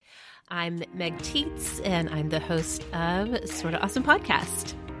I'm Meg Tietz, and I'm the host of Sorta Awesome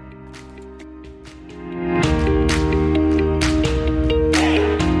Podcast.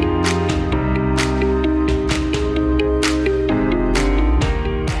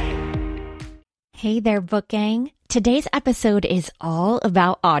 Hey there, Book Gang. Today's episode is all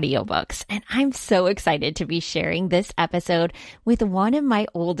about audiobooks, and I'm so excited to be sharing this episode with one of my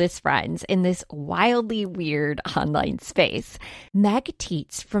oldest friends in this wildly weird online space. Meg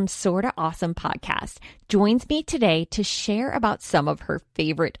Tietz from Sorta Awesome Podcast joins me today to share about some of her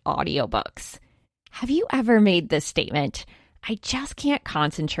favorite audiobooks. Have you ever made this statement? I just can't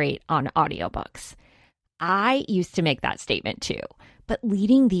concentrate on audiobooks. I used to make that statement too. But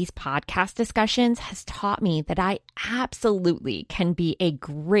leading these podcast discussions has taught me that I absolutely can be a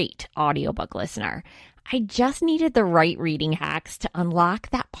great audiobook listener. I just needed the right reading hacks to unlock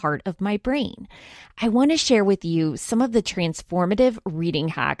that part of my brain. I want to share with you some of the transformative reading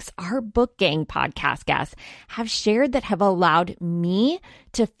hacks our Book Gang podcast guests have shared that have allowed me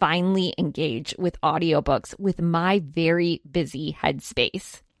to finally engage with audiobooks with my very busy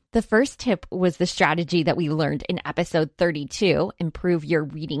headspace. The first tip was the strategy that we learned in episode 32, Improve Your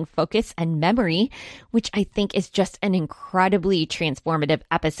Reading Focus and Memory, which I think is just an incredibly transformative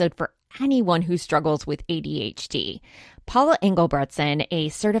episode for anyone who struggles with ADHD. Paula Engelbretson, a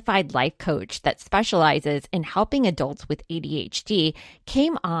certified life coach that specializes in helping adults with ADHD,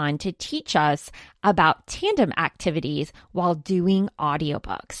 came on to teach us about tandem activities while doing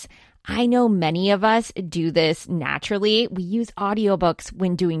audiobooks. I know many of us do this naturally. We use audiobooks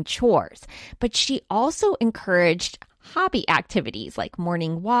when doing chores, but she also encouraged hobby activities like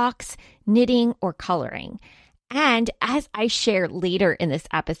morning walks, knitting, or coloring. And as I share later in this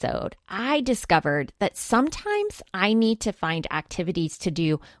episode, I discovered that sometimes I need to find activities to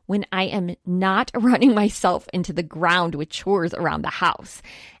do when I am not running myself into the ground with chores around the house.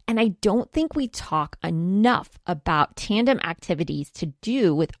 And I don't think we talk enough about tandem activities to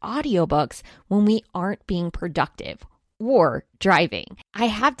do with audiobooks when we aren't being productive or driving. I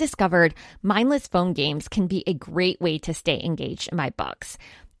have discovered mindless phone games can be a great way to stay engaged in my books.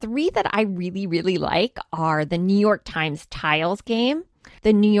 3 that I really like are the New York Times Tiles game,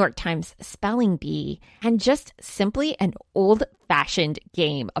 the New York Times Spelling Bee, and just simply an old-fashioned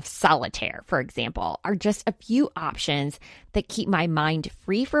game of solitaire, for example, are just a few options that keep my mind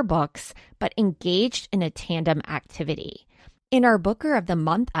free for books, but engaged in a tandem activity. In our Booker of the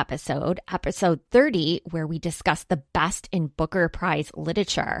Month episode 30, where we discussed the best in Booker Prize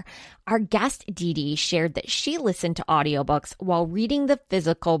literature, our guest Dee Dee shared that she listened to audiobooks while reading the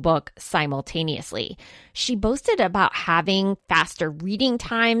physical book simultaneously. She boasted about having faster reading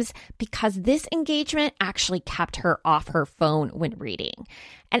times because this engagement actually kept her off her phone when reading.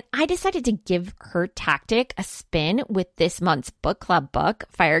 And I decided to give her tactic a spin with this month's book club book,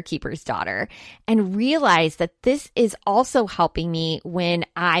 Firekeeper's Daughter, and realized that this is also helping me when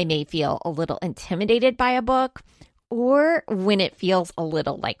I may feel a little intimidated by a book or when it feels a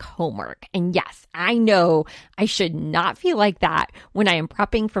little like homework. And yes, I know I should not feel like that when I am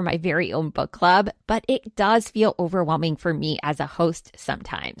prepping for my very own book club, but it does feel overwhelming for me as a host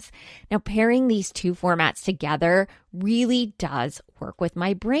sometimes. Now, pairing these 2 formats together really does work with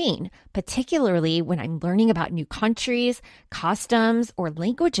my brain, particularly when I'm learning about new countries, customs, or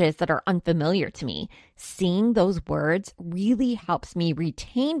languages that are unfamiliar to me. Seeing those words really helps me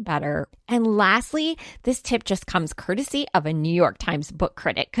retain better. And lastly, this tip just comes courtesy of a New York Times book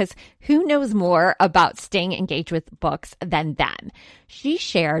critic, because who knows more about staying engaged with books than them? She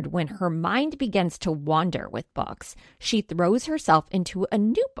shared when her mind begins to wander with books, she throws herself into a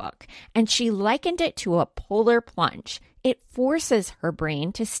new book, and she likened it to a polar plunge. It forces her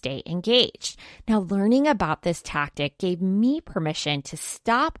brain to stay engaged. Now, learning about this tactic gave me permission to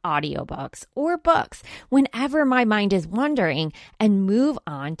stop audiobooks or books whenever my mind is wandering and move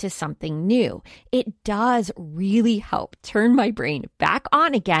on to something new. It does really help turn my brain back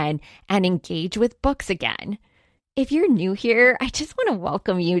on again and engage with books again. If you're new here, I just want to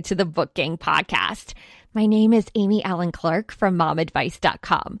welcome you to the Book Gang podcast. My name is Amy Allen Clark from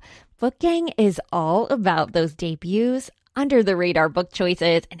momadvice.com. Book Gang is all about those debuts, under-the-radar book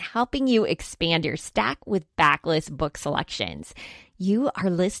choices, and helping you expand your stack with backlist book selections. You are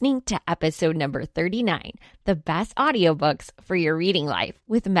listening to episode number 39, The Best Audiobooks for Your Reading Life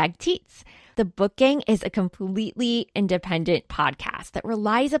with Meg Tietz. The Book Gang is a completely independent podcast that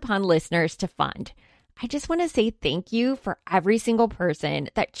relies upon listeners to fund. I just want to say thank you for every single person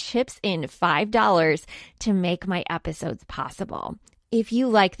that chips in $5 to make my episodes possible. If you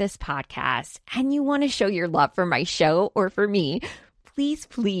like this podcast and you want to show your love for my show or for me, please,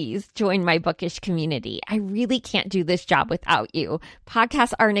 please join my bookish community. I really can't do this job without you.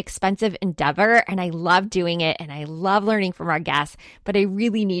 Podcasts are an expensive endeavor, and I love doing it, and I love learning from our guests, but I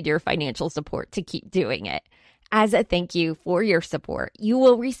really need your financial support to keep doing it. As a thank you for your support, you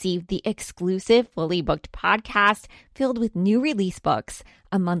will receive the exclusive Fully Booked podcast filled with new release books,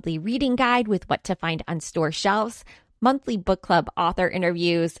 a monthly reading guide with what to find on store shelves, monthly book club author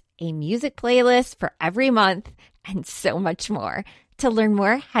interviews, a music playlist for every month, and so much more. To learn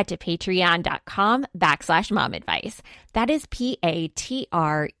more, head to patreon.com/momadvice. That is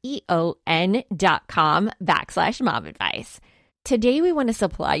patreon.com/momadvice. Today, we want to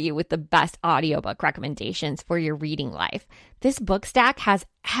supply you with the best audiobook recommendations for your reading life. This book stack has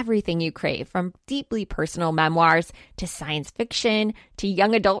everything you crave, from deeply personal memoirs to science fiction to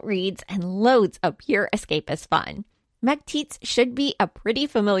young adult reads and loads of pure escapist fun. Meg Tietz should be a pretty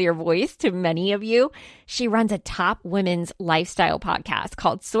familiar voice to many of you. She runs a top women's lifestyle podcast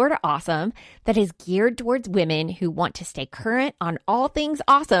called Sorta Awesome that is geared towards women who want to stay current on all things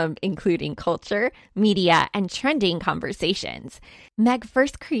awesome, including culture, media, and trending conversations. Meg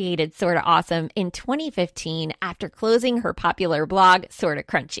first created Sorta Awesome in 2015 after closing her popular blog, Sorta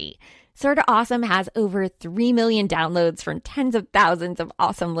Crunchy. Sorta Awesome has over 3 million downloads from tens of thousands of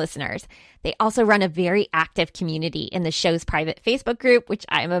awesome listeners. They also run a very active community in the show's private Facebook group, which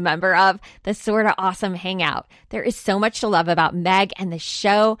I am a member of, the Sorta Awesome Hangout. There is so much to love about Meg and the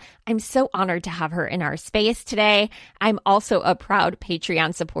show. I'm so honored to have her in our space today. I'm also a proud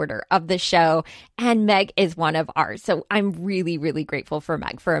Patreon supporter of the show, and Meg is one of ours. So I'm really, really grateful for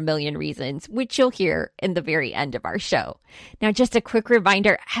Meg for a million reasons, which you'll hear in the very end of our show. Now, just a quick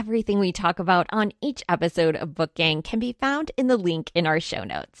reminder, everything we talk about on each episode of Book Gang can be found in the link in our show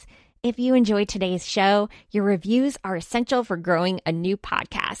notes. If you enjoyed today's show, your reviews are essential for growing a new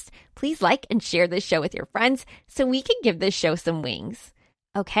podcast. Please like and share this show with your friends so we can give this show some wings.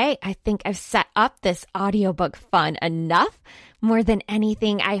 Okay, I think I've set up this audiobook fun enough. More than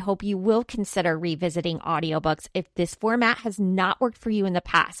anything, I hope you will consider revisiting audiobooks if this format has not worked for you in the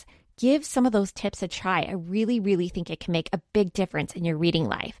past. Give some of those tips a try. I really, really think it can make a big difference in your reading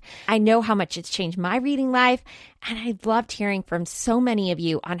life. I know how much it's changed my reading life, and I've loved hearing from so many of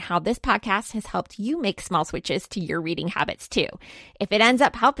you on how this podcast has helped you make small switches to your reading habits too. If it ends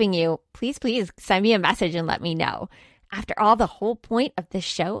up helping you, please send me a message and let me know. After all, the whole point of this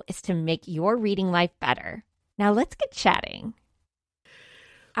show is to make your reading life better. Now let's get chatting.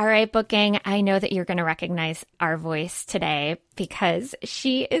 All right, Book Gang, I know that you're going to recognize our voice today because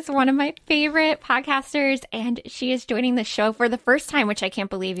she is one of my favorite podcasters, and she is joining the show for the first time, which I can't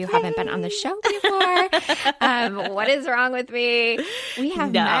believe you haven't been on the show before. What is wrong with me? We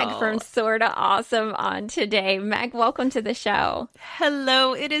have Meg from Sorta Awesome on today. Meg, welcome to the show.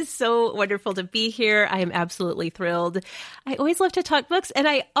 Hello. It is so wonderful to be here. I am absolutely thrilled. I always love to talk books, and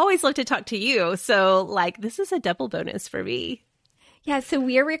I always love to talk to you. So, this is a double bonus for me. Yeah, so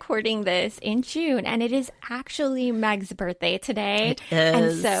we are recording this in June, and it is actually Meg's birthday today. It is.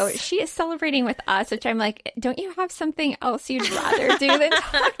 And so she is celebrating with us, which I'm like, don't you have something else you'd rather do than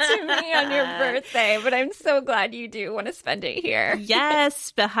talk to me on your birthday? But I'm so glad you do want to spend it here.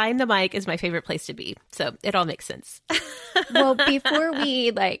 Yes, behind the mic is my favorite place to be. So it all makes sense. Well, before we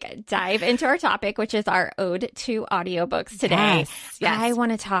dive into our topic, which is our ode to audiobooks today, yes. I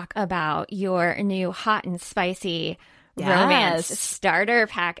want to talk about your new hot and spicy romance starter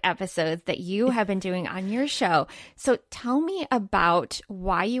pack episodes that you have been doing on your show. So tell me about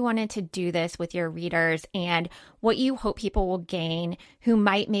why you wanted to do this with your readers and what you hope people will gain who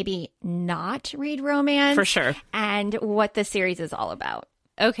might maybe not read romance. For sure. And what the series is all about.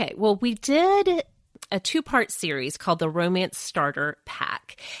 Okay. Well, we did a 2-part series called the Romance Starter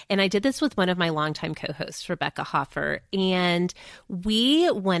Pack. And I did this with one of my longtime co-hosts, Rebecca Hoffer. And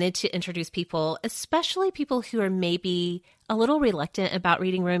we wanted to introduce people, especially people who are maybe a little reluctant about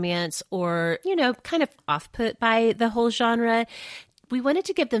reading romance or, kind of off-put by the whole genre. We wanted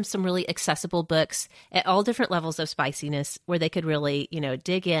to give them some really accessible books at all different levels of spiciness where they could really,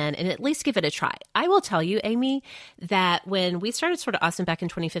 dig in and at least give it a try. I will tell you, Amy, that when we started Sorta Awesome back in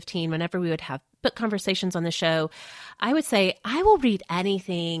 2015, whenever we would have book conversations on the show, I would say, I will read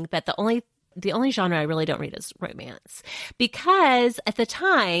anything, but the only genre I really don't read is romance. Because at the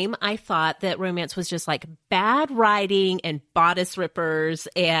time, I thought that romance was just bad writing and bodice rippers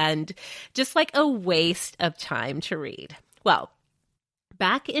and just a waste of time to read. Well,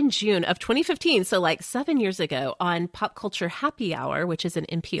 back in June of 2015, so 7 years ago, on Pop Culture Happy Hour, which is an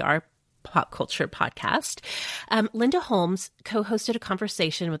NPR pop culture podcast. Linda Holmes co-hosted a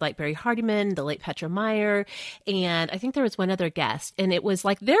conversation with like Barry Hardiman, the late Petra Meyer, and I think there was one other guest, and it was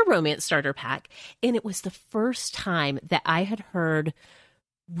like their romance starter pack. And it was the first time that I had heard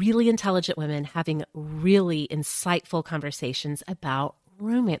really intelligent women having really insightful conversations about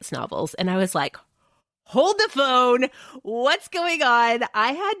romance novels. And I was like, hold the phone. What's going on?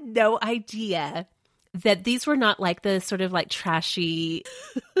 I had no idea that these were not like the sort of like trashy,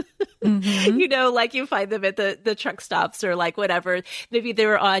 like you find them at the truck stops or like whatever. Maybe they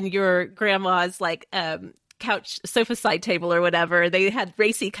were on your grandma's like couch, sofa side table or whatever. They had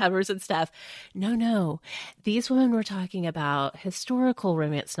racy covers and stuff. No. These women were talking about historical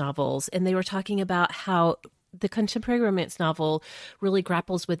romance novels, and they were talking about how the contemporary romance novel really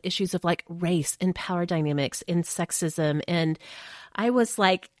grapples with issues of like race and power dynamics and sexism. And I was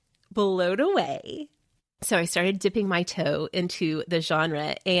like blown away. So I started dipping my toe into the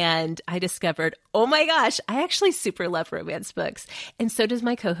genre, and I discovered, oh my gosh, I actually super love romance books. And so does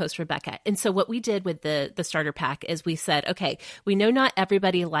my co-host, Rebecca. And so what we did with the starter pack is we said, okay, we know not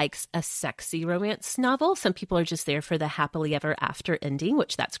everybody likes a sexy romance novel. Some people are just there for the happily ever after ending,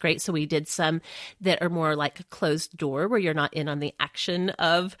 which that's great. So we did some that are more like a closed door where you're not in on the action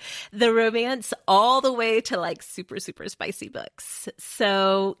of the romance, all the way to like super, super spicy books.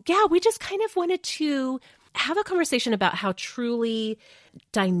 So yeah, we just kind of wanted to have a conversation about how truly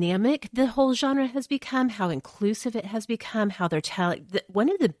dynamic the whole genre has become, how inclusive it has become, how they're telling.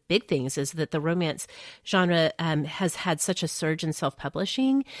 One of the big things is that the romance genre has had such a surge in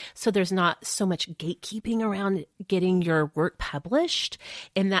self-publishing. So there's not so much gatekeeping around getting your work published.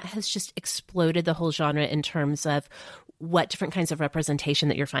 And that has just exploded the whole genre in terms of what different kinds of representation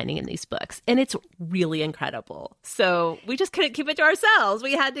that you're finding in these books. And it's really incredible. So we just couldn't keep it to ourselves.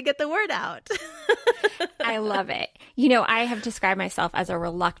 We had to get the word out. I love it. You know, I have described myself as a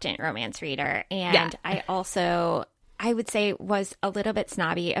reluctant romance reader. And I also, I would say, was a little bit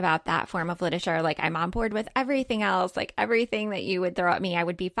snobby about that form of literature. Like, I'm on board with everything else, like everything that you would throw at me, I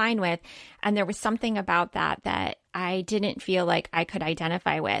would be fine with. And there was something about that I didn't feel like I could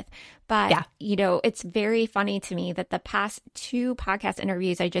identify with. But, you know, it's very funny to me that the past 2 podcast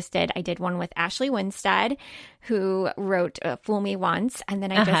interviews I did one with Ashley Winstead, who wrote Fool Me Once. And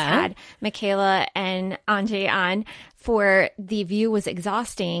then I just had Michaela and Anjay on for The View Was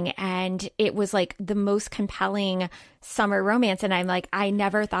Exhausting. And it was like the most compelling summer romance. And I'm like, I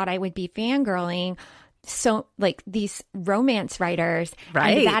never thought I would be fangirling so like these romance writers.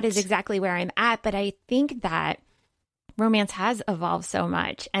 Right. And that is exactly where I'm at. But I think that romance has evolved so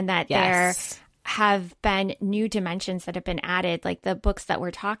much, and that there have been new dimensions that have been added. Like the books that we're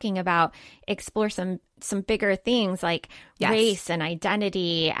talking about explore some bigger things like race and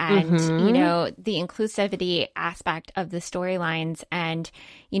identity and, you know, the inclusivity aspect of the storylines. And,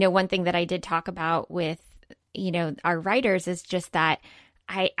 you know, one thing that I did talk about with, you know, our writers is just that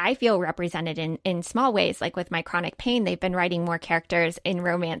I feel represented in small ways. Like with my chronic pain, they've been writing more characters in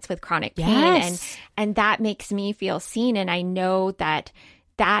romance with chronic pain. And that makes me feel seen. And I know that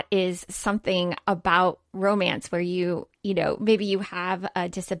is something about romance where you know, maybe you have a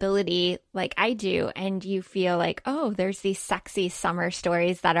disability like I do, and you feel like, oh, there's these sexy summer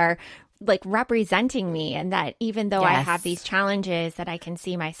stories that are like representing me, and that even though I have these challenges, that I can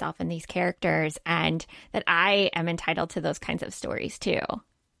see myself in these characters, and that I am entitled to those kinds of stories too.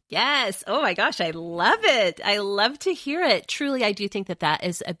 Yes. Oh my gosh. I love it. I love to hear it. Truly, I do think that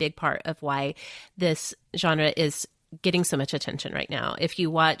is a big part of why this genre is getting so much attention right now. If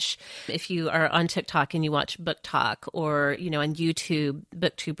you are on TikTok and you watch Book Talk, or, you know, on YouTube,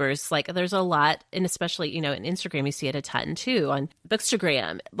 booktubers, like there's a lot, and especially, you know, in Instagram, you see it a ton too, on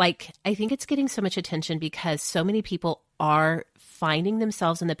Bookstagram. Like, I think it's getting so much attention because so many people are finding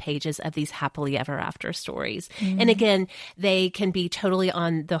themselves in the pages of these happily ever after stories. And again, they can be totally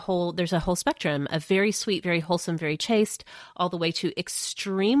on there's a whole spectrum of very sweet, very wholesome, very chaste, all the way to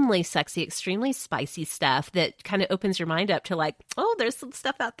extremely sexy, extremely spicy stuff that kind of opens your mind up to like, oh, there's some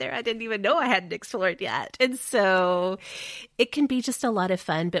stuff out there I didn't even know I hadn't explored yet. And so it can be just a lot of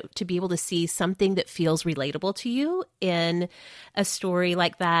fun, but to be able to see something that feels relatable to you in a story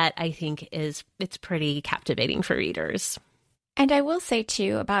like that, I think it's pretty captivating for readers. And I will say,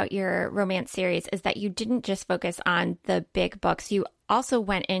 too, about your romance series is that you didn't just focus on the big books. You also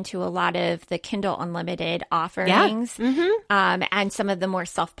went into a lot of the Kindle Unlimited offerings and some of the more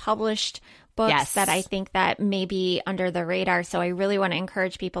self-published books that I think that may be under the radar. So I really want to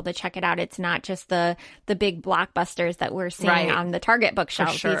encourage people to check it out. It's not just the big blockbusters that we're seeing on the Target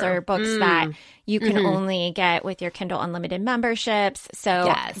bookshelf. Sure. These are books that you can only get with your Kindle Unlimited memberships.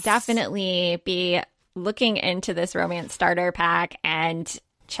 So definitely be looking into this romance starter pack and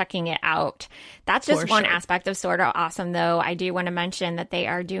checking it out. That's just one aspect of Sort of Awesome, though. I do want to mention that they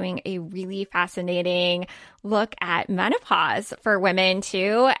are doing a really fascinating look at menopause for women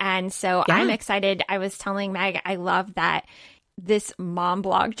too. And so I'm excited. I was telling Meg, I love that this mom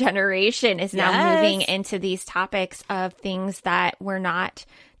blog generation is now moving into these topics of things that were not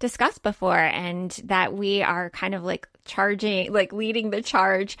discussed before, and that we are kind of like leading the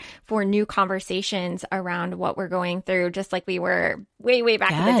charge for new conversations around what we're going through, just like we were way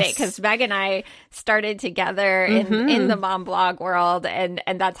back in the day, because Meg and I started together in the mom blog world, and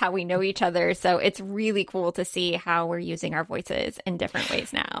that's how we know each other. So it's really cool to see how we're using our voices in different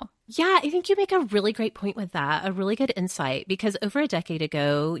ways now. Yeah, I think you make a really great point with that, a really good insight, because over a decade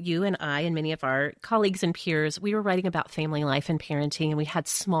ago, you and I and many of our colleagues and peers, we were writing about family life and parenting, and we had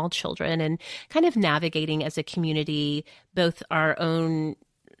small children and kind of navigating as a community, both our own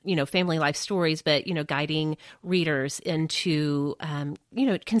family life stories, but, guiding readers into,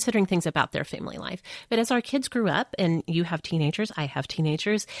 considering things about their family life. But as our kids grew up, and you have teenagers, I have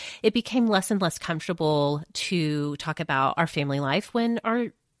teenagers, it became less and less comfortable to talk about our family life when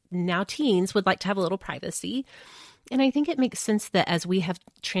our now teens would like to have a little privacy. And I think it makes sense that as we have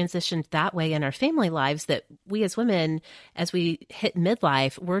transitioned that way in our family lives, that we as women, as we hit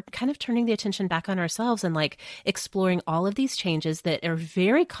midlife, we're kind of turning the attention back on ourselves and like exploring all of these changes that are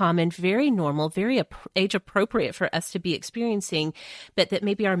very common, very normal, very age appropriate for us to be experiencing, but that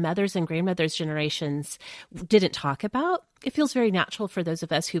maybe our mothers and grandmothers' generations didn't talk about. It feels very natural for those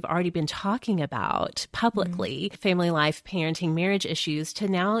of us who've already been talking about publicly family life, parenting, marriage issues to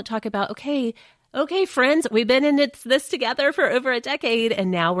now talk about, okay, friends, we've been in this together for over a decade, and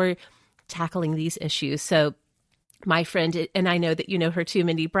now we're tackling these issues. So my friend, and I know that you know her too,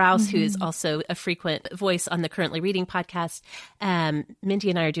 Mindy Browse, who is also a frequent voice on the Currently Reading podcast. Mindy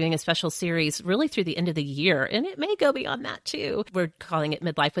and I are doing a special series really through the end of the year, and it may go beyond that too. We're calling it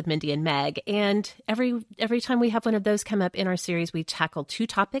Midlife with Mindy and Meg. And every time we have one of those come up in our series, we tackle two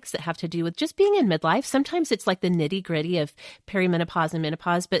topics that have to do with just being in midlife. Sometimes it's like the nitty gritty of perimenopause and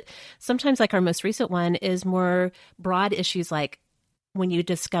menopause, but sometimes like our most recent one is more broad issues like when you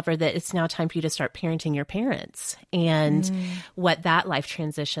discover that it's now time for you to start parenting your parents and what that life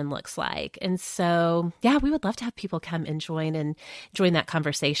transition looks like. And so, yeah, we would love to have people come and join that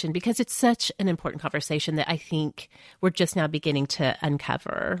conversation, because it's such an important conversation that I think we're just now beginning to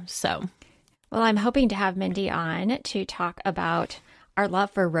uncover. So, well, I'm hoping to have Mindy on to talk about our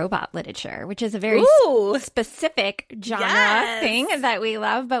love for robot literature, which is a very specific genre thing that we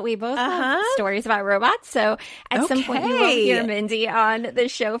love, but we both love stories about robots. So at some point you will hear Mindy on the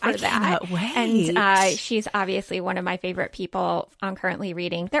show for that. Cannot wait. And she's obviously one of my favorite people on Currently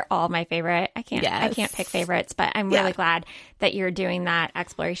Reading. They're all my favorite. I can't pick favorites, but I'm really glad that you're doing that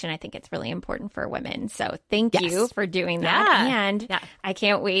exploration. I think it's really important for women. So thank you for doing that. And I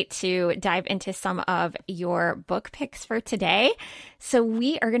can't wait to dive into some of your book picks for today. So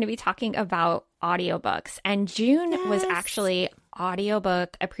we are going to be talking about audiobooks, and June was actually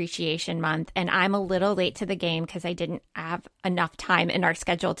Audiobook Appreciation Month, and I'm a little late to the game because I didn't have enough time in our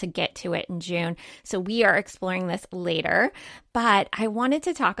schedule to get to it in June. So we are exploring this later, but I wanted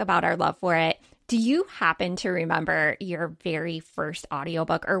to talk about our love for it. Do you happen to remember your very first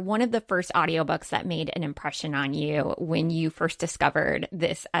audiobook, or one of the first audiobooks that made an impression on you when you first discovered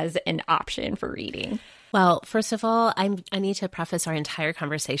this as an option for reading? Well, first of all, I need to preface our entire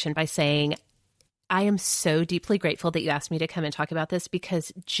conversation by saying I am so deeply grateful that you asked me to come and talk about this,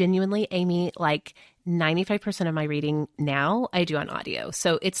 because genuinely, Amy, like 95% of my reading now I do on audio.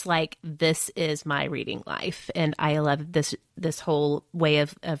 So it's like, this is my reading life. And I love this whole way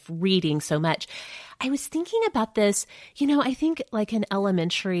of reading so much. I was thinking about this, I think like in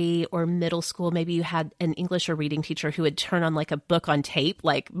elementary or middle school, maybe you had an English or reading teacher who would turn on like a book on tape.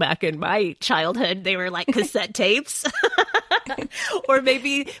 Like back in my childhood, they were like cassette tapes. Or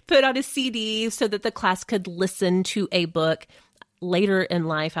maybe put on a CD so that the class could listen to a book. Later in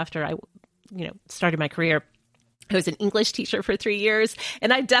life, after I started my career, I was an English teacher for 3 years,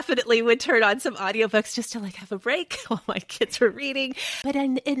 and I definitely would turn on some audiobooks just to like have a break while my kids were reading. But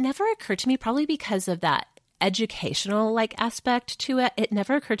it never occurred to me, probably because of that educational like aspect to it. It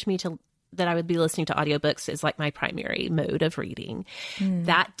never occurred to me that I would be listening to audiobooks as like my primary mode of reading.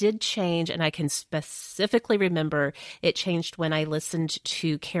 That did change, and I can specifically remember it changed when I listened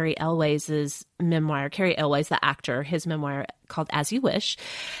to Cary Elwes' memoir. Cary Elwes, the actor, his memoir called As You Wish,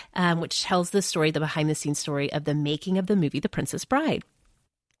 which tells the behind-the-scenes story of the making of the movie The Princess Bride.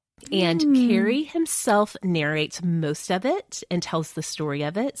 And Cary himself narrates most of it and tells the story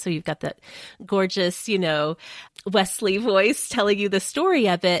of it. So you've got that gorgeous, Wesley voice telling you the story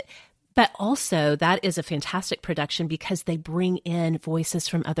of it. But also, that is a fantastic production because they bring in voices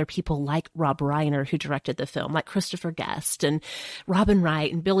from other people like Rob Reiner, who directed the film, like Christopher Guest and Robin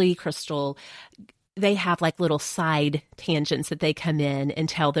Wright and Billy Crystal. They have like little side tangents that they come in and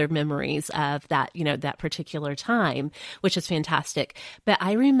tell their memories of that, that particular time, which is fantastic. But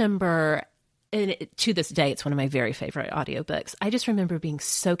I remember, and to this day, it's one of my very favorite audiobooks. I just remember being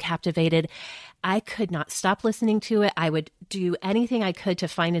so captivated. I could not stop listening to it. I would do anything I could to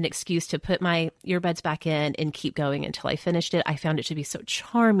find an excuse to put my earbuds back in and keep going until I finished it. I found it to be so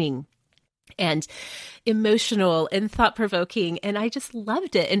charming and emotional and thought-provoking, and I just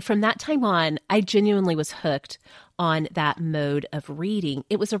loved it. And from that time on, I genuinely was hooked on that mode of reading.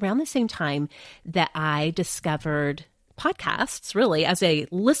 It was around the same time that I discovered podcasts, really, as a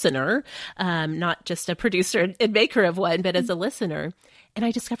listener, not just a producer and maker of one, but as a listener. And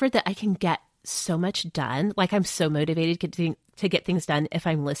I discovered that I can get so much done. Like, I'm so motivated to get things done if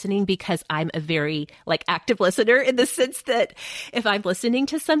I'm listening, because I'm a very active listener, in the sense that if I'm listening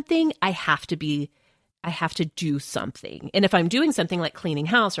to something, I have to do something. And if I'm doing something like cleaning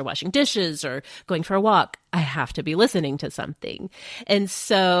house or washing dishes or going for a walk, I have to be listening to something. And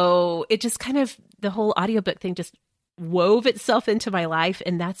so it just the whole audiobook thing just wove itself into my life.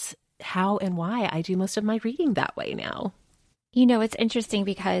 And that's how and why I do most of my reading that way now. It's interesting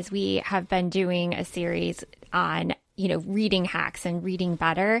because we have been doing a series on, reading hacks and reading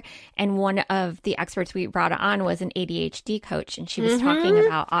better. And one of the experts we brought on was an ADHD coach, and she was talking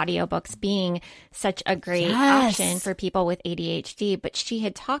about audiobooks being such a great option for people with ADHD. But she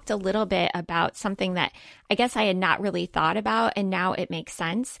had talked a little bit about something that I guess I had not really thought about, and now it makes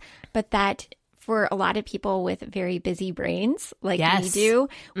sense. But that for a lot of people with very busy brains like we do,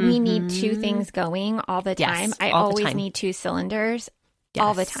 we need two things going all the time. Yes, I always need two cylinders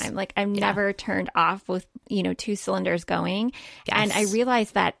all the time. Like, I'm never turned off with, two cylinders going. Yes. And I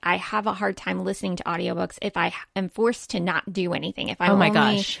realized that I have a hard time listening to audiobooks if I am forced to not do anything. If I'm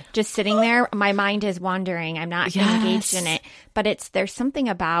only just sitting there, my mind is wandering. I'm not engaged in it. But there's something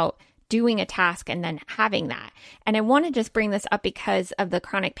about doing a task and then having that. And I want to just bring this up because of the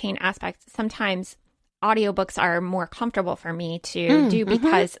chronic pain aspect. Sometimes audiobooks are more comfortable for me to do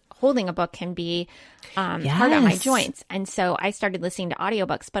because holding a book can be hard on my joints. And so I started listening to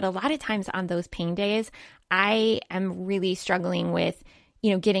audiobooks. But a lot of times on those pain days, I am really struggling with,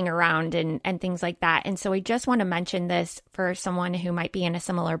 getting around and things like that. And so I just want to mention this for someone who might be in a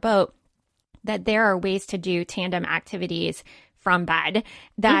similar boat, that there are ways to do tandem activities from bed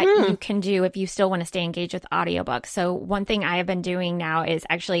that you can do if you still want to stay engaged with audiobooks. So one thing I have been doing now is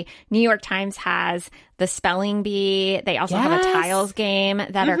actually New York Times has the spelling bee. They also have a tiles game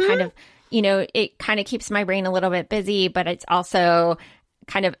that are kind of, it kind of keeps my brain a little bit busy, but it's also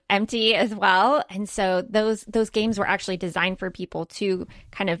kind of empty as well. And so those games were actually designed for people to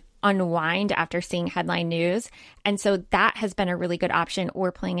kind of unwind after seeing headline news. And so that has been a really good option,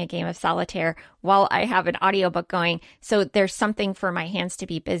 or playing a game of solitaire while I have an audiobook going. So there's something for my hands to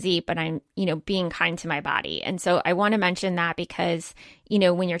be busy, but I'm, being kind to my body. And so I want to mention that because,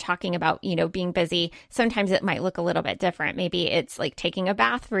 when you're talking about, being busy, sometimes it might look a little bit different. Maybe it's like taking a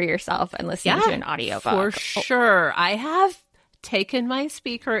bath for yourself and listening to an audiobook. For sure. I have taken my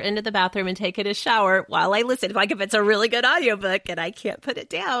speaker into the bathroom and taken a shower while I listen. Like, if it's a really good audiobook and I can't put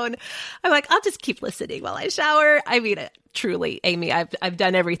it down, I'm like, I'll just keep listening while I shower. I mean, truly, Amy, I've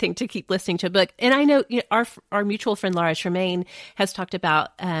done everything to keep listening to a book. And I know, our mutual friend Laura Tremaine has talked about,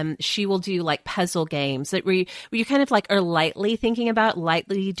 she will do like puzzle games that where you kind of are lightly thinking about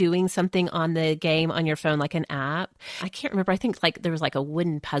lightly doing something on the game on your phone, like an app. I can't remember. I think there was a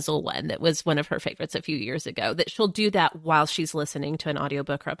wooden puzzle one that was one of her favorites a few years ago, that she'll do that while she's listening to an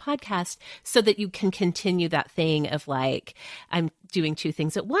audiobook or a podcast, so that you can continue that thing of I'm doing two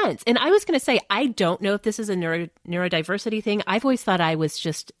things at once. And I was going to say, I don't know if this is a neurodiversity thing. I've always thought I was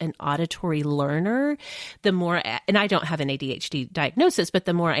just an auditory learner. The more, and I don't have an ADHD diagnosis, but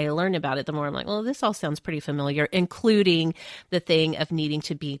the more I learn about it, the more I'm like, well, this all sounds pretty familiar, including the thing of needing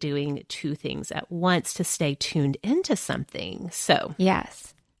to be doing two things at once to stay tuned into something. So,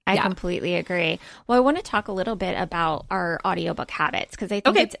 yes. I completely agree. Well, I want to talk a little bit about our audiobook habits, because I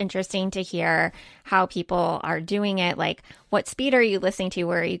think it's interesting to hear how people are doing it. Like, what speed are you listening to?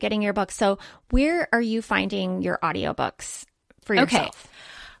 Where are you getting your books? So where are you finding your audiobooks for yourself?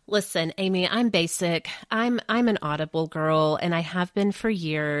 Listen, Amy, I'm basic. I'm an Audible girl, and I have been for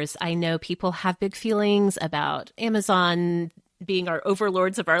years. I know people have big feelings about Amazon being our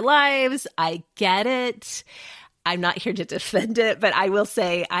overlords of our lives. I get it. I'm not here to defend it, but I will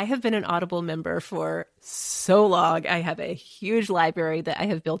say I have been an Audible member for so long. I have a huge library that I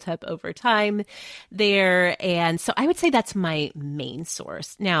have built up over time there. And so I would say that's my main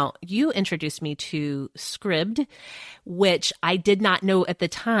source. Now, you introduced me to Scribd, which I did not know at the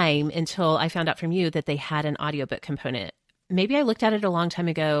time until I found out from you that they had an audiobook component. Maybe I looked at it a long time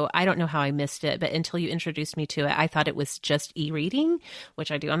ago. I don't know how I missed it, but until you introduced me to it, I thought it was just e-reading,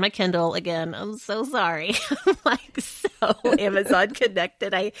 which I do on my Kindle. Again, I'm so sorry. I'm like so Amazon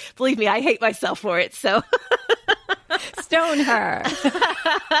connected. Believe me, I hate myself for it. So stone her.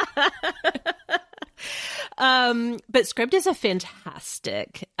 But Scribd is a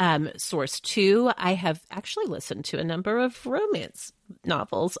fantastic source too. I have actually listened to a number of romance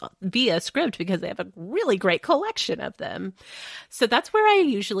novels via Scribd because they have a really great collection of them. So that's where I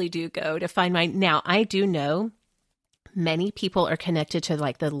usually do go to find mine. Now, I do know many people are connected to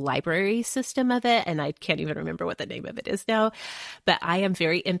like the library system of it, and I can't even remember what the name of it is now, but I am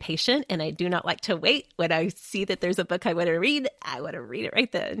very impatient and I do not like to wait. When I see that there's a book I want to read it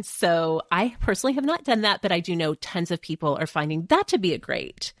right then. So I personally have not done that, but I do know tons of people are finding that to be a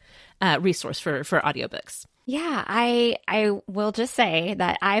great resource for audiobooks. Yeah, I will just say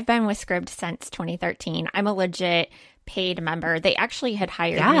that I've been with Scribd since 2013. I'm a legit paid member. They actually had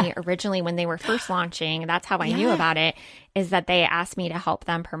hired me originally when they were first launching. That's how I knew about it, is that they asked me to help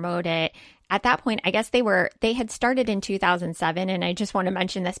them promote it. At that point, I guess they had started in 2007. And I just want to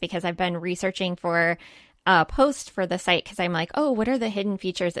mention this because I've been researching for a post for the site because I'm like, oh, what are the hidden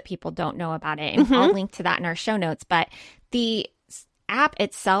features that people don't know about it? And I'll link to that in our show notes. But the app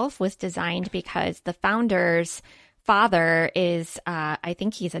itself was designed because the founder's father is, I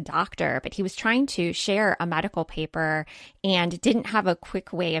think he's a doctor, but he was trying to share a medical paper and didn't have a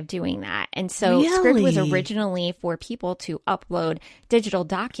quick way of doing that. And so Scribd was originally for people to upload digital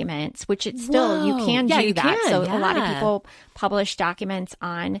documents, which it's still, you can do that. So a lot of people publish documents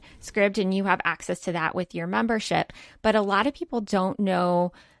on Scribd and you have access to that with your membership. But a lot of people don't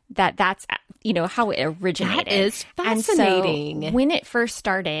know that's, how it originated. That is fascinating. And so when it first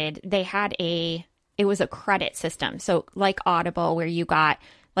started, they had it was a credit system. So like Audible, where you got,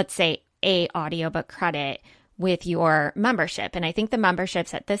 let's say, a audiobook credit with your membership. And I think the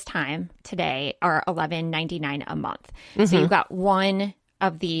memberships at this time today are $11.99 a month. So you got one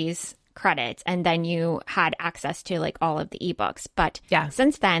of these credits and then you had access to like all of the ebooks. But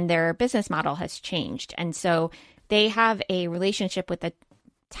since then, their business model has changed. And so they have a relationship with the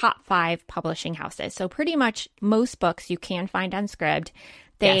top 5 publishing houses. So pretty much most books you can find on Scribd.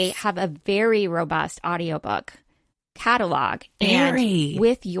 They have a very robust audiobook catalog. And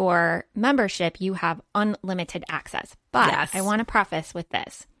with your membership, you have unlimited access. But I want to preface with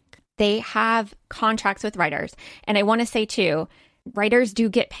this. They have contracts with writers. And I want to say, too, writers do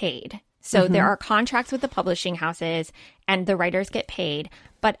get paid. So there are contracts with the publishing houses and the writers get paid.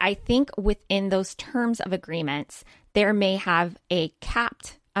 But I think within those terms of agreements, there may have a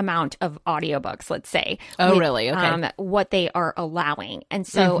capped amount of audiobooks, let's say. Oh, really? Okay. What they are allowing. And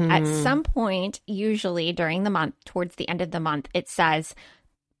so at some point, usually during the month, towards the end of the month, it says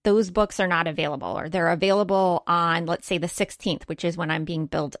those books are not available or they're available on, let's say, the 16th, which is when I'm being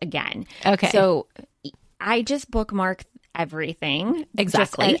billed again. Okay. So I just bookmark everything.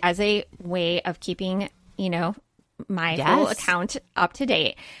 Exactly. Just as a way of keeping, my whole account up to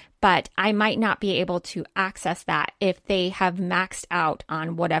date. But I might not be able to access that if they have maxed out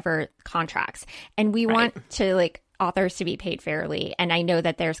on whatever contracts. And we want to authors to be paid fairly. And I know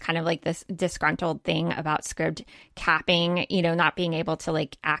that there's kind of like this disgruntled thing about Scribd capping, not being able to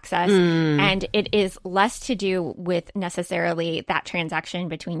access. And it is less to do with necessarily that transaction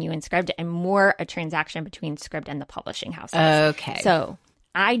between you and Scribd and more a transaction between Scribd and the publishing houses. Okay. So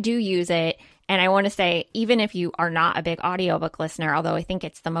I do use it. And I want to say, even if you are not a big audiobook listener, although I think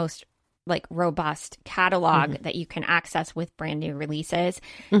it's the most robust catalog that you can access with brand new releases,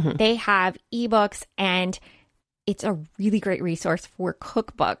 they have ebooks and it's a really great resource for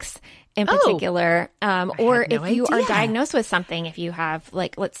cookbooks in particular. Or if you are diagnosed with something, if you have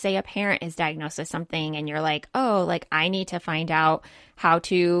let's say a parent is diagnosed with something and you're I need to find out how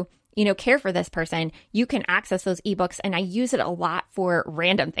to care for this person, you can access those ebooks. And I use it a lot for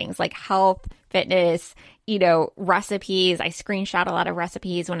random things like health, fitness, recipes. I screenshot a lot of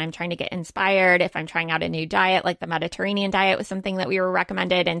recipes when I'm trying to get inspired. If I'm trying out a new diet, like the Mediterranean diet was something that we were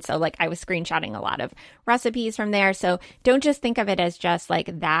recommended. And so I was screenshotting a lot of recipes from there. So don't just think of it as just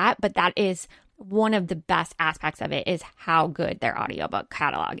that, but that is one of the best aspects of it is how good their audiobook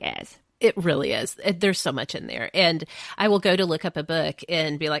catalog is. It really is. There's so much in there. And I will go to look up a book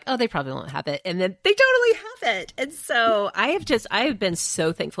and be like, oh, they probably won't have it. And then they totally have it. And so I have been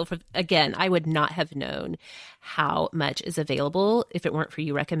so thankful for, again, I would not have known how much is available if it weren't for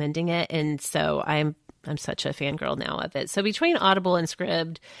you recommending it. And so I'm such a fangirl now of it. So between Audible and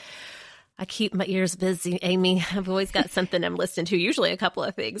Scribd, I keep my ears busy, Amy. I've always got something I'm listening to, usually a couple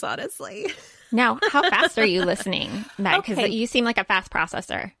of things, honestly. Now, how fast are you listening, Meg? Because you seem like a fast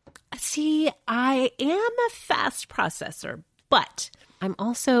processor. See, I am a fast processor, but I'm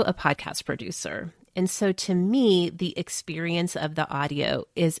also a podcast producer. And so to me, the experience of the audio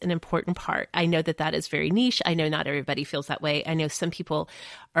is an important part. I know that is very niche. I know not everybody feels that way. I know some people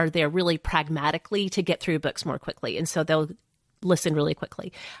are there really pragmatically to get through books more quickly. And so they'll listen really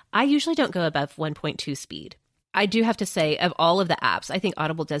quickly. I usually don't go above 1.2 speed. I do have to say, of all of the apps, I think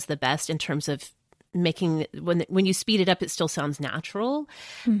Audible does the best in terms of making, when you speed it up, it still sounds natural.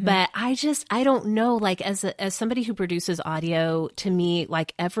 Mm-hmm. But I don't know, like as somebody who produces audio, to me,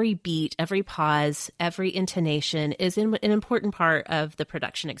 like every beat, every pause, every intonation is an important part of the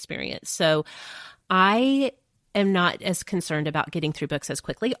production experience. So I am not as concerned about getting through books as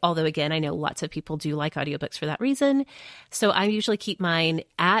quickly. Although, again, I know lots of people do like audiobooks for that reason. So I usually keep mine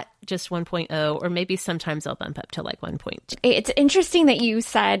at just 1.0, or maybe sometimes I'll bump up to like 1.2. It's interesting that you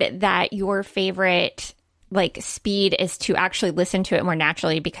said that your favorite like speed is to actually listen to it more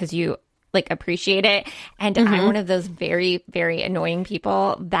naturally because you like appreciate it. And I'm one of those very, very annoying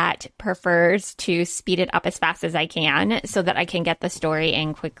people that prefers to speed it up as fast as I can so that I can get the story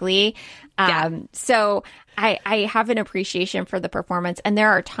in quickly. So I have an appreciation for the performance. And there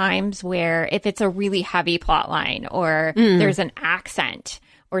are times where if it's a really heavy plot line or there's an accent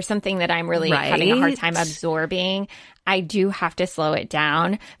or something that I'm really having a hard time absorbing, I do have to slow it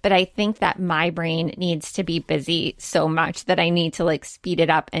down. But I think that my brain needs to be busy so much that I need to like speed it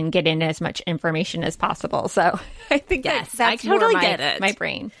up and get in as much information as possible. So I think that's I totally get it. My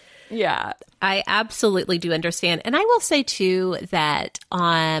brain. Yeah. I absolutely do understand. And I will say too that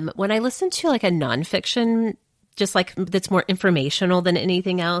when I listen to like a nonfiction, just like that's more informational than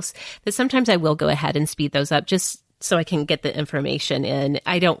anything else, that sometimes I will go ahead and speed those up just so I can get the information in.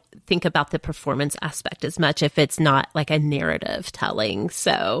 I don't think about the performance aspect as much if it's not like a narrative telling.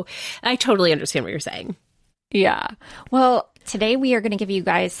 So I totally understand what you're saying. Yeah. Well, today we are going to give you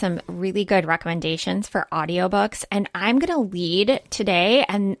guys some really good recommendations for audiobooks, and I'm going to lead today,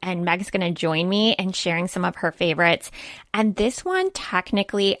 and Meg's going to join me in sharing some of her favorites. And this one,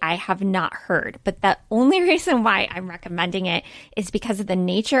 technically, I have not heard, but the only reason why I'm recommending it is because of the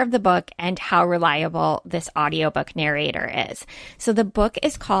nature of the book and how reliable this audiobook narrator is. So the book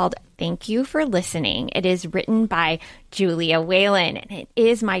is called Thank You for Listening. It is written by Julia Whelan, and it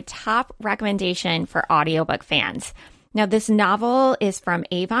is my top recommendation for audiobook fans. Now, this novel is from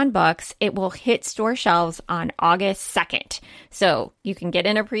Avon Books. It will hit store shelves on August 2nd. So you can get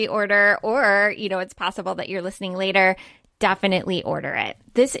in a pre-order, or, it's possible that you're listening later. Definitely order it.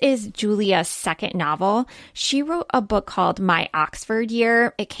 This is Julia's second novel. She wrote a book called My Oxford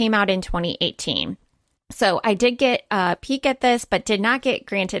Year. It came out in 2018. So I did get a peek at this, but did not get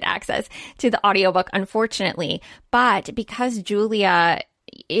granted access to the audiobook, unfortunately. But because Julia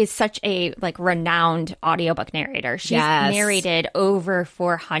is such a renowned audiobook narrator, she's narrated over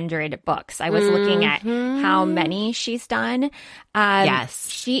 400 books. I was looking at how many she's done.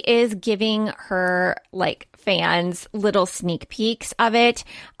 She is giving her fans little sneak peeks of it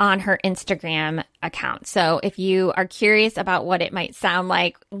on her Instagram account. So if you are curious about what it might sound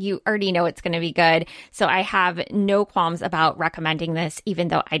like, you already know it's going to be good. So I have no qualms about recommending this, even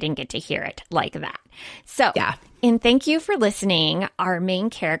though I didn't get to hear it like that. So and Thank You for Listening, our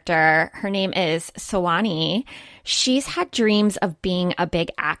main character, her name is Sawani. She's had dreams of being a big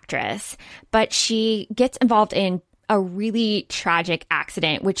actress, but she gets involved in a really tragic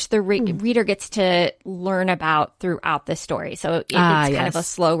accident, which the reader gets to learn about throughout the story. So it's kind of a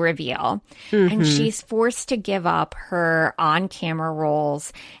slow reveal. And she's forced to give up her on-camera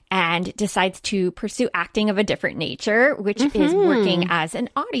roles and decides to pursue acting of a different nature, which is working as an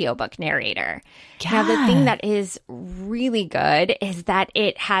audiobook narrator. Now, the thing that is really good is that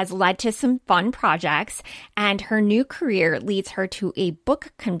it has led to some fun projects, and her new career leads her to a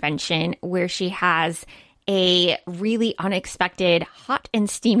book convention where she has a really unexpected hot and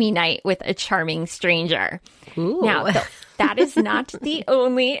steamy night with a charming stranger. Ooh. Now, that is not the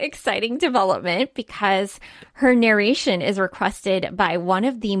only exciting development, because her narration is requested by one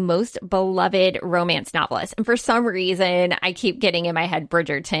of the most beloved romance novelists. And for some reason, I keep getting in my head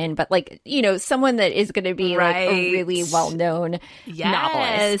Bridgerton, but someone that is going to be a really well-known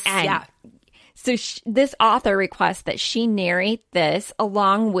novelist. And so this author requests that she narrate this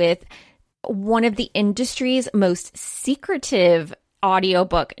along with one of the industry's most secretive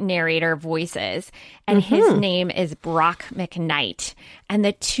audiobook narrator voices, and his name is Brock McKnight. And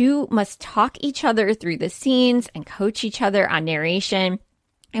the two must talk each other through the scenes and coach each other on narration.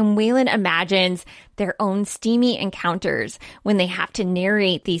 And Waylon imagines their own steamy encounters when they have to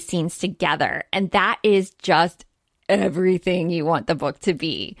narrate these scenes together. And that is just everything you want the book to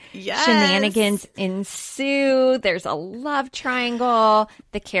be. Yes. Shenanigans ensue. There's a love triangle.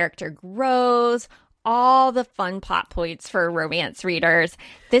 The character grows. All the fun plot points for romance readers.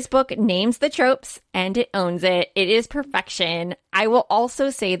 This book names the tropes and it owns it. It is perfection. I will also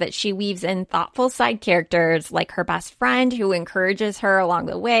say that she weaves in thoughtful side characters like her best friend who encourages her along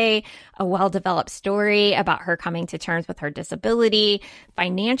the way, a well-developed story about her coming to terms with her disability,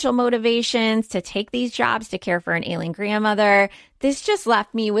 financial motivations to take these jobs to care for an ailing grandmother. This just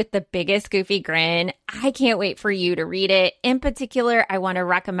left me with the biggest goofy grin. I can't wait for you to read it. In particular, I want to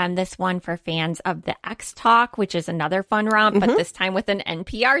recommend this one for fans of The X Talk, which is another fun romp, but this time with an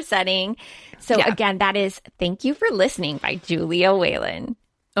NPR setting. So again, that is Thank You for Listening by Julia Whelan.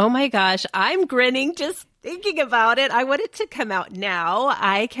 Oh my gosh, I'm grinning just thinking about it. I want it to come out now.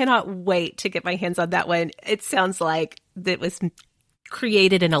 I cannot wait to get my hands on that one. It sounds like it was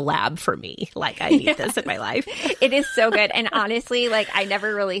created in a lab for me. Like I need this in my life. It is so good. And honestly, like I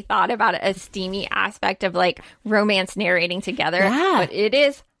never really thought about a steamy aspect of like romance narrating together, but it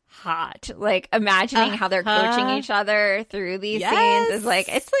is hot. Like imagining how they're coaching each other through these scenes is like,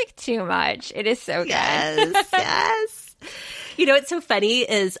 it's like too much. It is so good. Yes. You know, what's so funny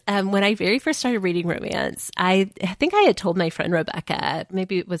is when I very first started reading romance, I think I had told my friend Rebecca,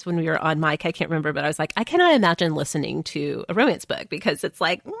 maybe it was when we were on mic, I can't remember, but I was like, I cannot imagine listening to a romance book because it's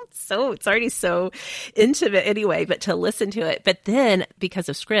like, it's already so intimate anyway, but to listen to it. But then because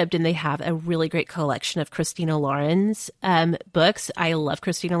of Scribd, and they have a really great collection of Christina Lauren's books. I love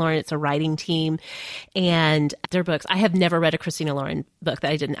Christina Lauren. It's a writing team and their books. I have never read a Christina Lauren book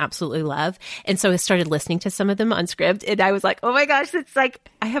that I didn't absolutely love. And so I started listening to some of them on Scribd and I was like, oh my gosh, it's like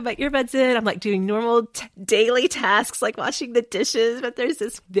I have my earbuds in. I'm like doing normal daily tasks like washing the dishes, but there's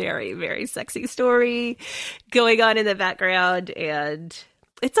this very, very sexy story going on in the background and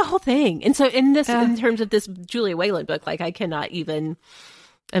it's a whole thing. And so in terms of this Julia Whelan book, like I cannot even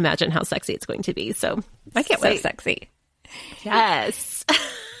imagine how sexy it's going to be. So I can't wait. So sexy. Yes.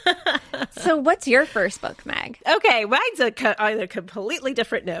 So what's your first book, Meg? Okay, mine's on a completely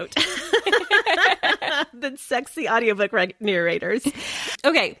different note than sexy audiobook narrators.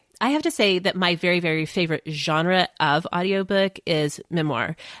 Okay, I have to say that my very, very favorite genre of audiobook is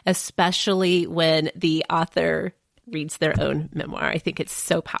memoir, especially when the author reads their own memoir. I think it's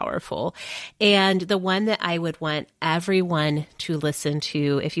so powerful. And the one that I would want everyone to listen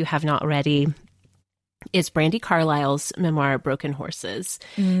to, if you have not already, is Brandi Carlile's memoir, Broken Horses.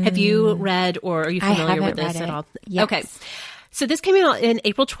 Have you read or are you familiar with this at all? Yes. Okay. So this came out in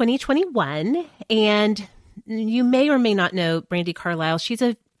April 2021, and you may or may not know Brandi Carlile. She's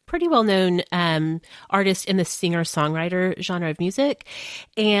a pretty well-known artist in the singer-songwriter genre of music.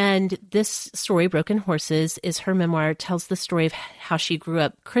 And this story, Broken Horses, is her memoir. It tells the story of how she grew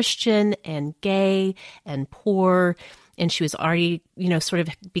up Christian and gay and poor, and she was already, sort of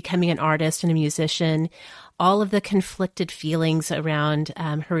becoming an artist and a musician. All of the conflicted feelings around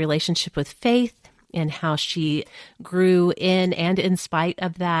her relationship with faith and how she grew in and in spite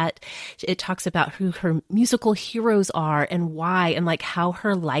of that. It talks about who her musical heroes are and why, and like how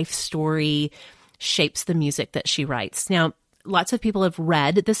her life story shapes the music that she writes. Now, lots of people have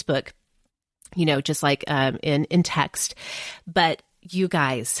read this book, just like in text, but you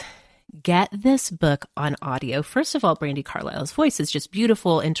guys, get this book on audio. First of all, Brandi Carlile's voice is just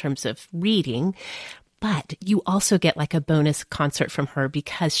beautiful in terms of reading, but you also get like a bonus concert from her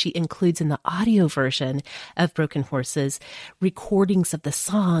because she includes in the audio version of Broken Horses recordings of the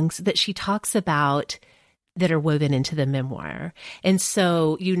songs that she talks about that are woven into the memoir. And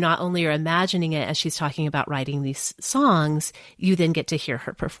so you not only are imagining it as she's talking about writing these songs, you then get to hear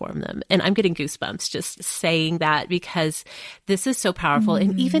her perform them. And I'm getting goosebumps just saying that because this is so powerful.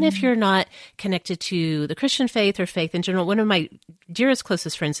 And even if you're not connected to the Christian faith or faith in general, one of my dearest,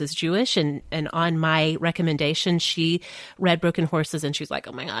 closest friends is Jewish. And on my recommendation, she read Broken Horses and she's like,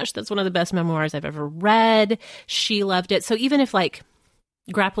 oh my gosh, that's one of the best memoirs I've ever read. She loved it. So even if like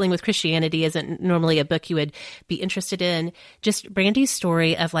grappling with Christianity isn't normally a book you would be interested in, just Brandi's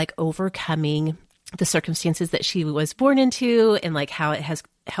story of like overcoming the circumstances that she was born into and like how it has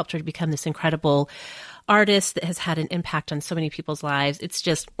helped her to become this incredible artist that has had an impact on so many people's lives. It's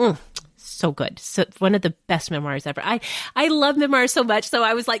just So good. So one of the best memoirs ever. I love memoirs so much. So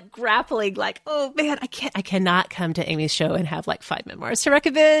I was like grappling like, oh man, I cannot come to Amy's show and have like 5 memoirs to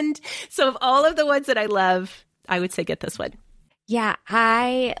recommend. So of all of the ones that I love, I would say get this one. Yeah,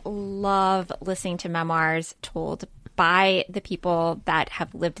 I love listening to memoirs told by the people that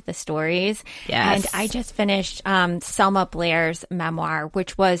have lived the stories. Yes. And I just finished Selma Blair's memoir,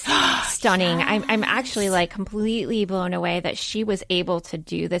 which was stunning. Yes. I'm actually like completely blown away that she was able to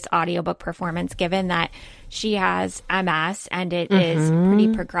do this audiobook performance, given that she has MS and it is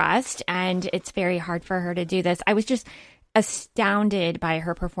pretty progressed and it's very hard for her to do this. I was just astounded by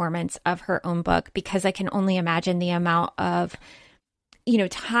her performance of her own book, because I can only imagine the amount of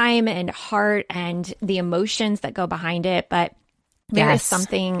time and heart and the emotions that go behind it. But there is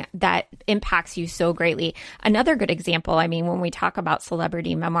something that impacts you so greatly. Another good example, I mean, when we talk about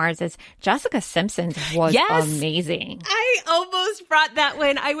celebrity memoirs, is Jessica Simpson's was amazing. I almost brought that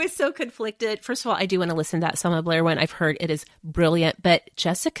one. I was so conflicted. First of all, I do want to listen to that Selma Blair one. I've heard it is brilliant. But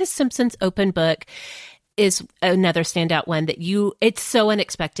Jessica Simpson's open book is another standout one that it's so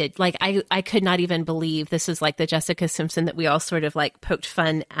unexpected. Like I could not even believe this is like the Jessica Simpson that we all sort of like poked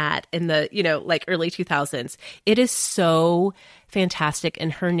fun at in the, like early 2000s. It is so fantastic.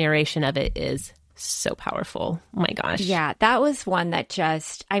 And her narration of it is so powerful. Oh my gosh. Yeah, that was one that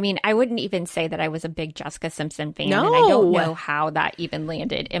I wouldn't even say that I was a big Jessica Simpson fan. No. And I don't know how that even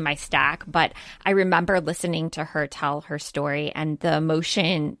landed in my stack, but I remember listening to her tell her story and the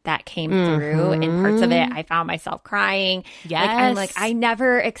emotion that came through. In parts of it, I found myself crying. Yes. I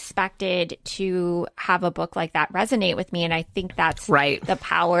never expected to have a book like that resonate with me. And I think that's the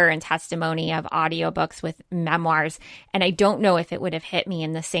power and testimony of audiobooks with memoirs. And I don't know if it would have hit me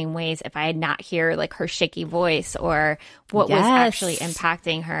in the same ways if I had not heard like her shaky voice or what was actually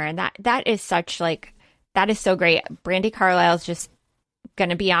impacting her. And that is so great. Brandi Carlile's just going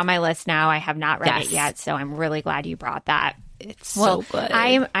to be on my list now. I have not read it yet, so I'm really glad you brought that. It's so good.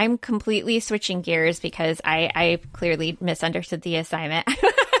 I'm completely switching gears because I clearly misunderstood the assignment.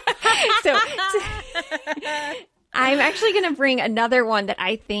 so I'm actually going to bring another one that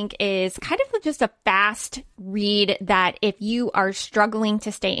I think is kind of just a fast read that if you are struggling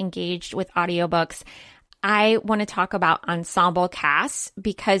to stay engaged with audiobooks, I want to talk about ensemble casts,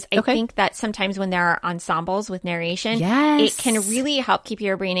 because I think that sometimes when there are ensembles with narration, it can really help keep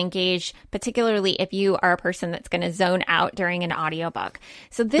your brain engaged, particularly if you are a person that's going to zone out during an audiobook.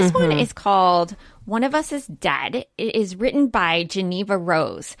 So this one is called One of Us is Dead. It is written by Geneva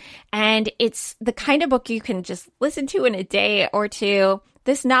Rose, and it's the kind of book you can just listen to in a day or two.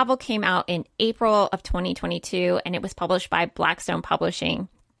 This novel came out in April of 2022, and it was published by Blackstone Publishing.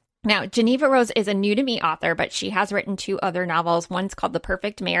 Now, Geneva Rose is a new to me author, but she has written 2 other novels. One's called The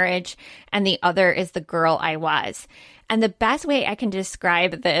Perfect Marriage, and the other is The Girl I Was. And the best way I can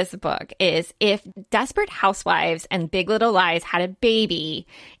describe this book is if Desperate Housewives and Big Little Lies had a baby,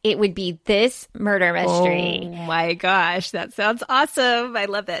 it would be this murder mystery. Oh my gosh, that sounds awesome. I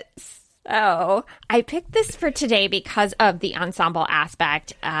love it. So I picked this for today because of the ensemble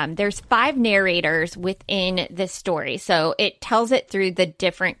aspect. There's 5 narrators within this story. So it tells it through the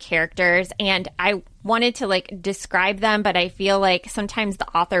different characters. And I wanted to describe them, but I feel like sometimes the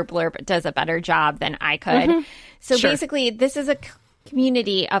author blurb does a better job than I could. So basically, this is a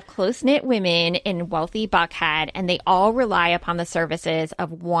community of close-knit women in wealthy Buckhead, and they all rely upon the services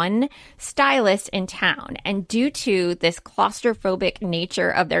of one stylist in town. And due to this claustrophobic nature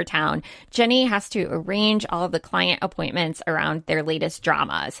of their town, Jenny has to arrange all of the client appointments around their latest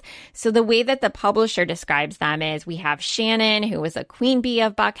dramas. So the way that the publisher describes them is we have Shannon, who was a queen bee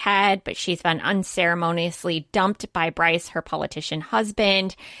of Buckhead, but she's been unceremoniously dumped by Bryce, her politician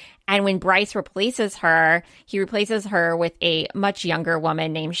husband. And when Bryce replaces her, he replaces her with a much younger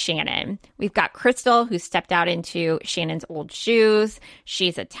woman named Shannon. We've got Crystal, who stepped out into Shannon's old shoes.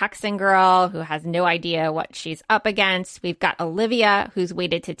 She's a Texan girl who has no idea what she's up against. We've got Olivia, who's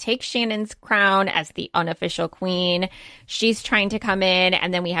waited to take Shannon's crown as the unofficial queen. She's trying to come in.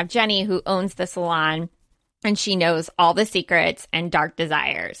 And then we have Jenny, who owns the salon, and she knows all the secrets and dark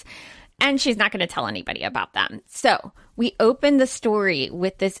desires. And she's not going to tell anybody about them. So we open the story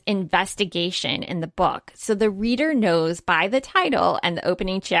with this investigation in the book. So the reader knows by the title and the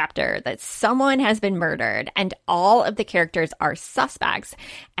opening chapter that someone has been murdered and all of the characters are suspects.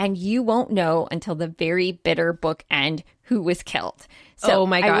 And you won't know until the very bitter book end who was killed. So oh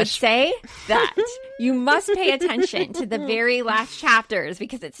my gosh. I would say that you must pay attention to the very last chapters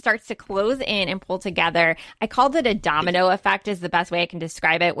because it starts to close in and pull together. I called it a domino effect is the best way I can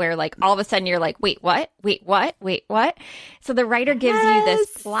describe it, where all of a sudden you're like, wait, what? Wait, what? Wait, what? So the writer gives you this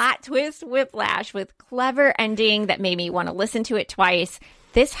plot twist whiplash with clever ending that made me want to listen to it twice.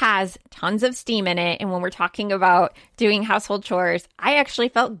 This has tons of steam in it. And when we're talking about doing household chores, I actually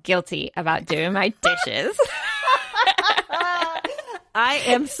felt guilty about doing my dishes. I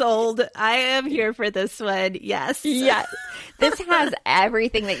am sold. I am here for this one. Yes. Yes. This has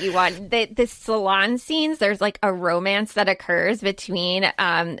everything that you want. The salon scenes, there's like a romance that occurs between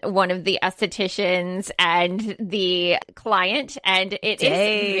one of the estheticians and the client, and it is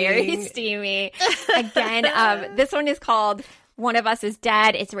very steamy. Again, this one is called One of Us is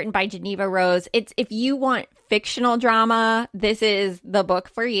Dead. It's written by Geneva Rose. If you want fictional drama, this is the book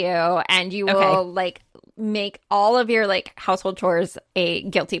for you, and you will like make all of your like household chores a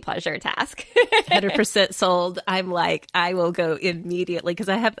guilty pleasure task. 100% sold. I'm like, I will go immediately because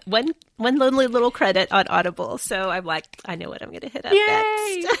I have one lonely little credit on Audible. So I'm like, I know what I'm going to hit up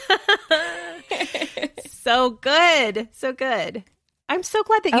next. So good. So good. I'm so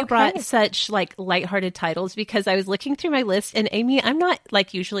glad that you brought such like lighthearted titles because I was looking through my list, and Amy, I'm not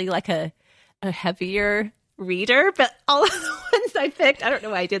like usually like a heavier reader, but all of the ones I picked, I don't know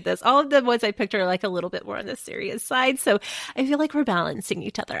why I did this. All of the ones I picked are like a little bit more on the serious side. So I feel like we're balancing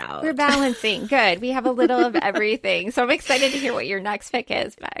each other out. We're balancing. Good. We have a little of everything. So I'm excited to hear what your next pick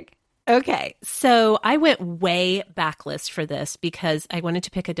is, Meg. Okay. So I went way backlist for this because I wanted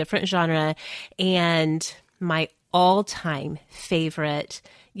to pick a different genre, and my all-time favorite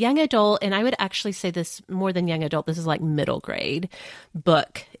young adult, and I would actually say this more than young adult, this is like middle grade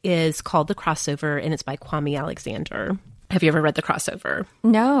book, is called The Crossover, and it's by Kwame Alexander. Have you ever read The Crossover?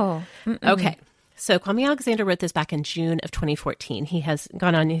 No. Okay. So Kwame Alexander wrote this back in June of 2014. He has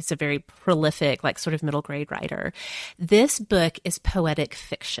gone on, he's a very prolific, like sort of middle grade writer. This book is poetic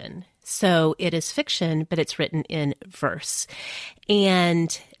fiction. So it is fiction, but it's written in verse.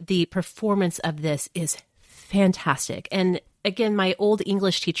 And the performance of this is fantastic. And again, my old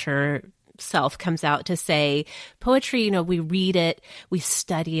English teacher self comes out to say poetry, we read it, we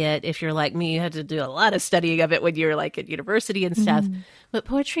study it. If you're like me, you had to do a lot of studying of it when you're like at university and stuff. But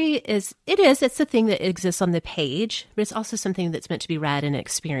poetry it's the thing that exists on the page, but it's also something that's meant to be read and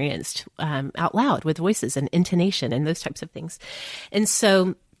experienced out loud with voices and intonation and those types of things. And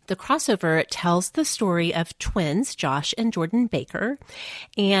so The Crossover tells the story of twins, Josh and Jordan Baker,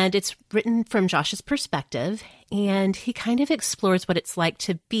 and it's written from Josh's perspective, and he kind of explores what it's like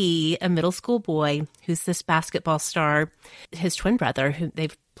to be a middle school boy who's this basketball star. His twin brother, who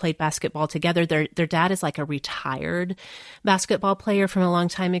they've played basketball together, their dad is like a retired basketball player from a long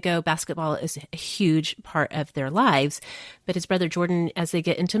time ago. Basketball is a huge part of their lives, but his brother Jordan, as they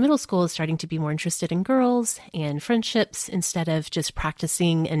get into middle school, is starting to be more interested in girls and friendships instead of just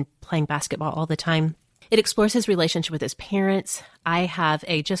practicing and playing basketball all the time. It explores his relationship with his parents. I have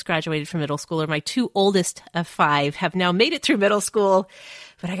just graduated from middle school, or my two oldest of 5 have now made it through middle school,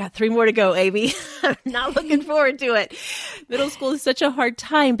 but I got 3 more to go, Amy. I'm not looking forward to it. Middle school is such a hard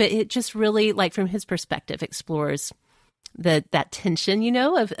time, but it just really, like from his perspective, explores that tension,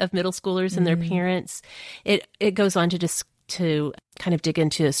 of middle schoolers and their parents. It goes on to kind of dig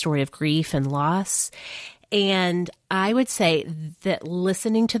into a story of grief and loss. And I would say that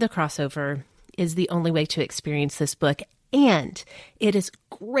listening to The Crossover is the only way to experience this book. And it is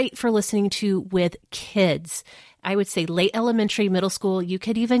great for listening to with kids. I would say late elementary, middle school. You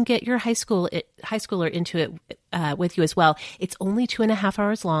could even get your high schooler into it with you as well. It's only 2.5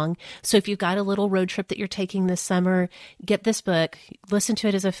 hours long. So if you've got a little road trip that you're taking this summer, get this book, listen to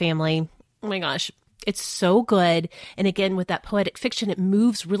it as a family. Oh my gosh. It's so good. And again, with that poetic fiction,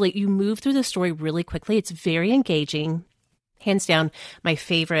 you move through the story really quickly. It's very engaging. Hands down, my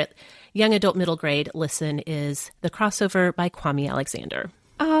favorite young adult middle grade listen is The Crossover by Kwame Alexander.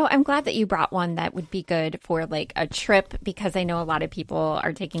 Oh, I'm glad that you brought one that would be good for like a trip, because I know a lot of people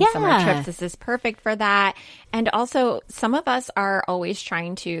are taking summer trips. This is perfect for that. And also, some of us are always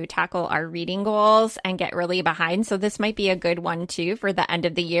trying to tackle our reading goals and get really behind. So this might be a good one too for the end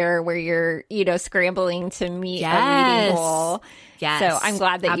of the year where you're, scrambling to meet a reading goal. Yes. So I'm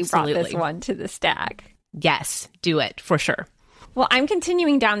glad that you brought this one to the stack. Yes, do it for sure. Well, I'm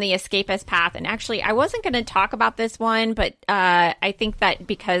continuing down the escapist path. And actually, I wasn't going to talk about this one, but I think that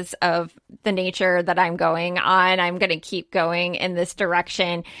because of the nature that I'm going on, I'm going to keep going in this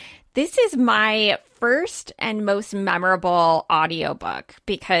direction. This is my first and most memorable audiobook,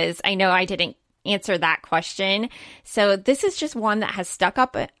 because I know I didn't answer that question. So this is just one that has stuck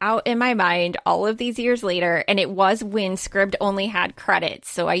out in my mind all of these years later. And it was when Scribd only had credits.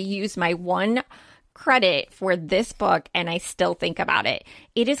 So I used my one credit for this book, and I still think about it.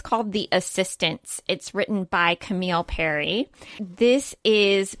 It is called The Assistants. It's written by Camille Perry. This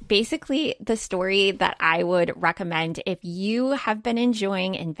is basically the story that I would recommend if you have been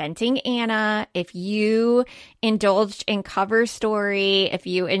enjoying Inventing Anna, if you indulged in Cover Story, if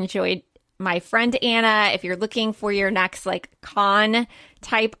you enjoyed My Friend Anna, if you're looking for your next like con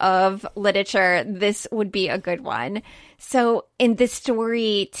type of literature, this would be a good one. So in this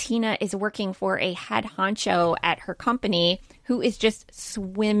story, Tina is working for a head honcho at her company who is just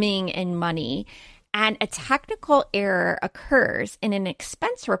swimming in money. And a technical error occurs in an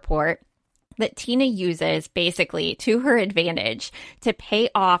expense report that Tina uses basically to her advantage to pay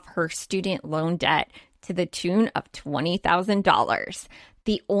off her student loan debt to the tune of $20,000.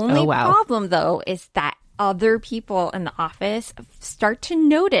 The only problem, though, is that other people in the office start to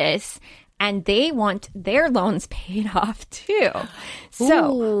notice and they want their loans paid off too.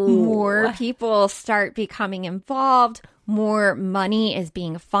 So more people start becoming involved, more money is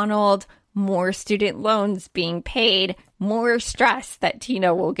being funneled, more student loans being paid, more stress that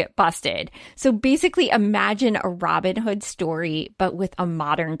Tina will get busted. So basically imagine a Robin Hood story, but with a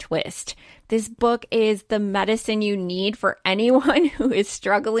modern twist. This book is the medicine you need for anyone who is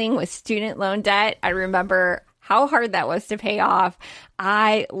struggling with student loan debt. I remember how hard that was to pay off.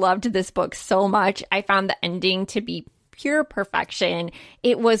 I loved this book so much. I found the ending to be pure perfection.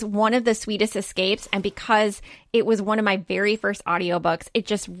 It was one of the sweetest escapes. And because it was one of my very first audiobooks, it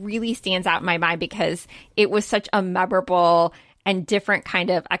just really stands out in my mind because it was such a memorable and different kind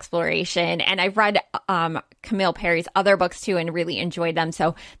of exploration. And I've read Camille Perry's other books too and really enjoyed them.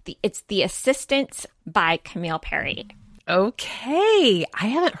 So it's The Assistants by Camille Perry. Okay. I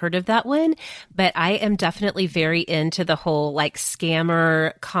haven't heard of that one, but I am definitely very into the whole like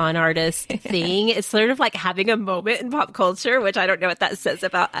scammer con artist thing. It's sort of like having a moment in pop culture, which I don't know what that says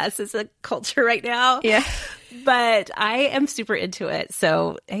about us as a culture right now. Yeah. But I am super into it.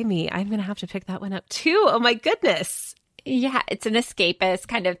 So Amy, I'm going to have to pick that one up too. Oh my goodness. Yeah, it's an escapist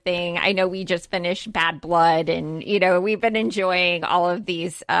kind of thing. I know we just finished Bad Blood and, you know, we've been enjoying all of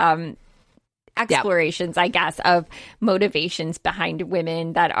these explorations, I guess, of motivations behind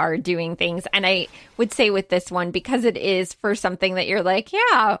women that are doing things. And I would say with this one, because it is for something that you're like,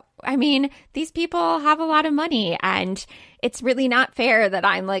 yeah, I mean, these people have a lot of money and it's really not fair that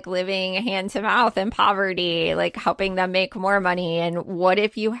I'm like living hand to mouth in poverty, like helping them make more money. And what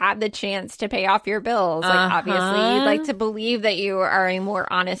if you had the chance to pay off your bills? Like, obviously, you'd like to believe that you are a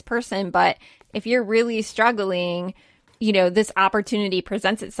more honest person. But if you're really struggling, you know, this opportunity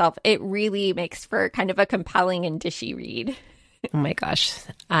presents itself, it really makes for kind of a compelling and dishy read. Oh my gosh.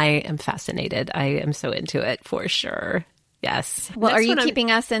 I am fascinated. I am so into it for sure. Yes. Well, are you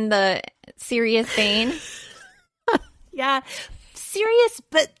keeping us in the serious vein? Yeah. Serious,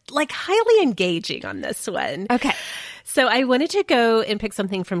 but like highly engaging on this one. Okay. So I wanted to go and pick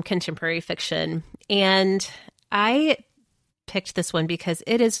something from contemporary fiction. And I picked this one because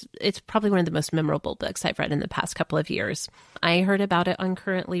it's probably one of the most memorable books I've read in the past couple of years. I heard about it on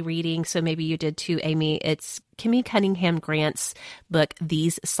Currently Reading, so maybe you did too, Amy. It's Kimmy Cunningham Grant's book,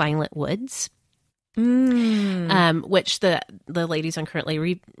 These Silent Woods. Which the ladies on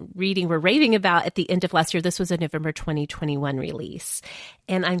Currently Reading were raving about at the end of last year. This was a November 2021 release.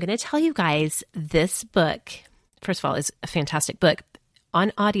 And I'm going to tell you guys, this book, first of all, is a fantastic book.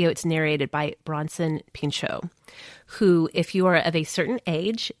 On audio, it's narrated by Bronson Pinchot, who, if you are of a certain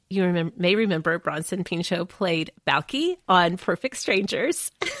age, you may remember Bronson Pinchot played Balky on Perfect Strangers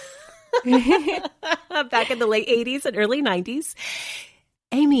back in the late 80s and early 90s.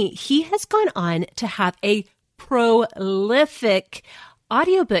 Amy, he has gone on to have a prolific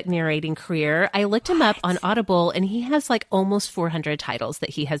audiobook narrating career. I looked him up on Audible, and he has like almost 400 titles that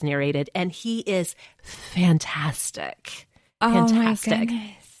he has narrated, and he is fantastic. Fantastic. Oh my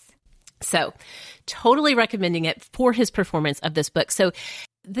goodness. So totally recommending it for his performance of this book. So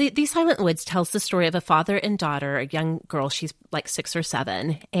The Silent Woods tells the story of a father and daughter, a young girl, she's like 6 or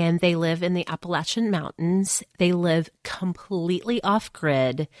 7, and they live in the Appalachian Mountains. They live completely off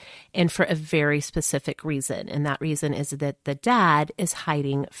grid and for a very specific reason. And that reason is that the dad is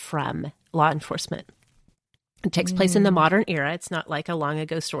hiding from law enforcement. It takes place in the modern era. It's not like a long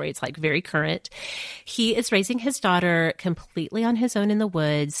ago story. It's like very current. He is raising his daughter completely on his own in the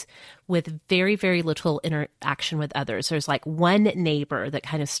woods with very, very little interaction with others. There's like one neighbor that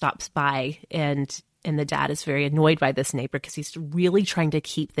kind of stops by, and the dad is very annoyed by this neighbor because he's really trying to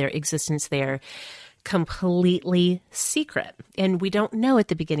keep their existence there completely secret. And we don't know at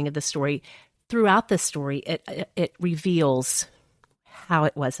the beginning of the story. Throughout the story, it reveals how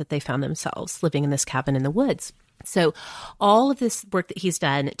it was that they found themselves living in this cabin in the woods. So all of this work that he's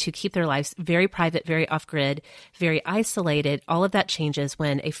done to keep their lives very private, very off-grid, very isolated, all of that changes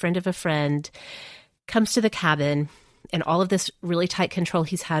when a friend of a friend comes to the cabin, and all of this really tight control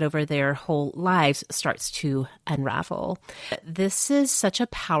he's had over their whole lives starts to unravel. This is such a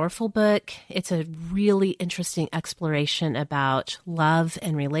powerful book. It's a really interesting exploration about love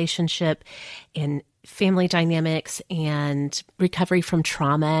and relationship and family dynamics and recovery from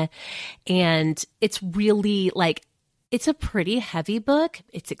trauma. And it's really like, it's a pretty heavy book.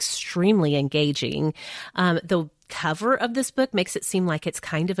 It's extremely engaging. The cover of this book makes it seem like it's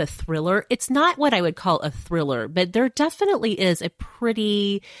kind of a thriller. It's not what I would call a thriller, but there definitely is a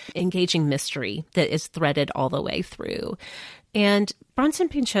pretty engaging mystery that is threaded all the way through. And Bronson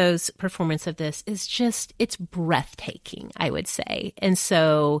Pinchot's performance of this is just, it's breathtaking, I would say. And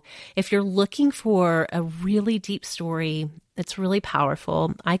so if you're looking for a really deep story, it's really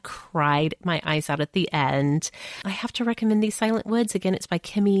powerful. I cried my eyes out at the end. I have to recommend These Silent Woods. Again, it's by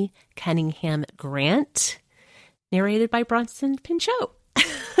Kimmy Cunningham Grant, narrated by Bronson Pinchot.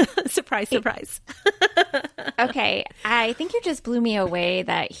 Surprise, surprise. Okay, I think you just blew me away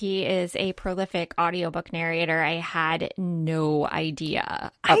that he is a prolific audiobook narrator. I had no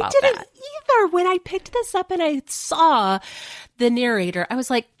idea about I didn't that. either. When I picked this up and I saw the narrator, I was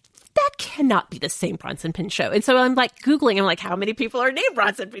like, that cannot be the same Bronson Pinchot. And so I'm like Googling, I'm like, how many people are named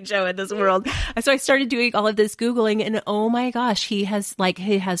Bronson Pinchot in this world? And so I started doing all of this Googling, and oh my gosh, he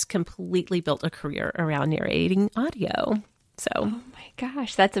has completely built a career around narrating audio. So, oh my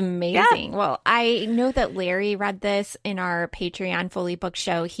gosh, that's amazing. Yeah. Well, I know that Larry read this in our Patreon Fully Booked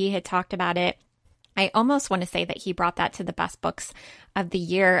show. He had talked about it. I almost want to say that he brought that to the best books of the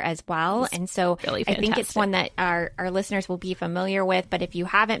year as well. And so really I think it's one that our listeners will be familiar with. But if you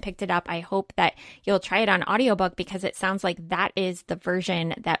haven't picked it up, I hope that you'll try it on audiobook, because it sounds like that is the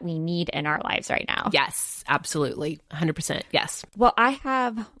version that we need in our lives right now. Yes, absolutely. 100%. Yes. Well, I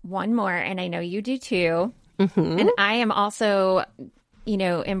have one more, and I know you do too. Mm-hmm. And I am also,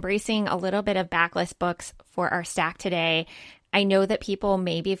 embracing a little bit of backlist books for our stack today. I know that people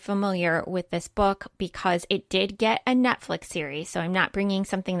may be familiar with this book because it did get a Netflix series, so I'm not bringing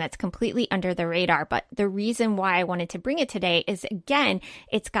something that's completely under the radar. But the reason why I wanted to bring it today is, again,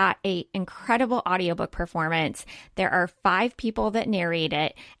 it's got an incredible audiobook performance. There are 5 people that narrate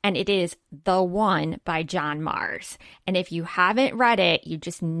it, and it is The One by John Marrs. And if you haven't read it, you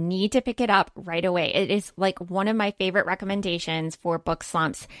just need to pick it up right away. It is like one of my favorite recommendations for book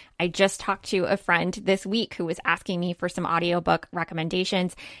slumps. I just talked to a friend this week who was asking me for some audiobook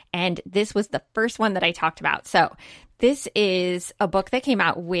recommendations, and this was the first one that I talked about. So this is a book that came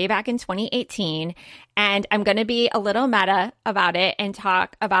out way back in 2018, and I'm going to be a little meta about it and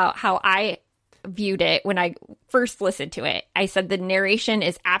talk about how I viewed it when I first listened to it. I said the narration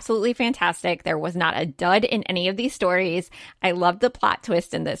is absolutely fantastic. There was not a dud in any of these stories. I loved the plot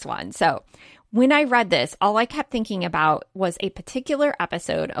twist in this one. So when I read this, all I kept thinking about was a particular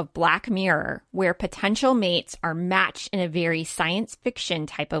episode of Black Mirror where potential mates are matched in a very science fiction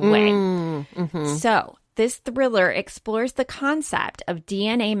type of way. Mm-hmm. So this thriller explores the concept of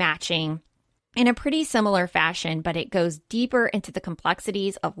DNA matching in a pretty similar fashion, but it goes deeper into the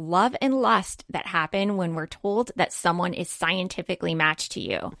complexities of love and lust that happen when we're told that someone is scientifically matched to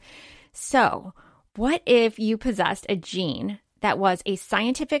you. So what if you possessed a gene that was a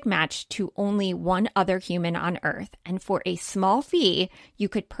scientific match to only one other human on Earth, and for a small fee, you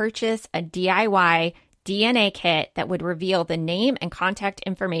could purchase a DIY DNA kit that would reveal the name and contact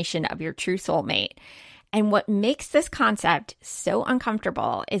information of your true soulmate? And what makes this concept so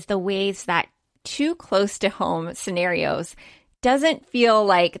uncomfortable is the ways that too close to home scenarios doesn't feel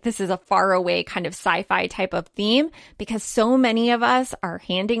like this is a faraway kind of sci-fi type of theme, because so many of us are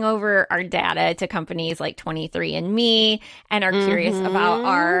handing over our data to companies like 23andMe and are curious about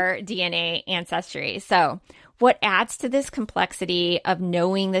our DNA ancestry. So what adds to this complexity of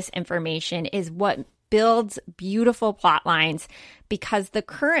knowing this information is what builds beautiful plot lines, because the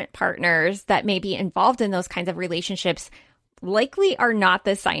current partners that may be involved in those kinds of relationships likely are not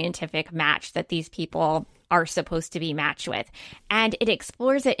the scientific match that these people are supposed to be matched with. And it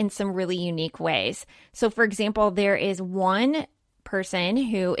explores it in some really unique ways. So for example, there is one person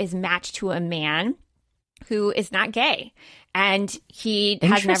who is matched to a man who is not gay. And he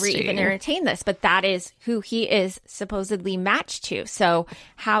has never even entertained this, but that is who he is supposedly matched to. So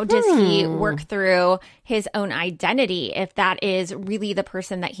how does he work through his own identity if that is really the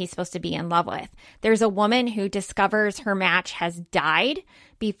person that he's supposed to be in love with? There's a woman who discovers her match has died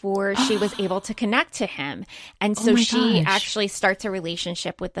before she was able to connect to him. And so she actually starts a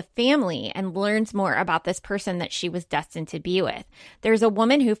relationship with the family and learns more about this person that she was destined to be with. There's a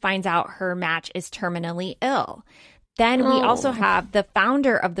woman who finds out her match is terminally ill. Then we also have the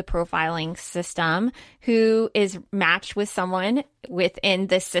founder of the profiling system who is matched with someone within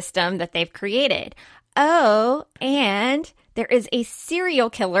the system that they've created. Oh, and there is a serial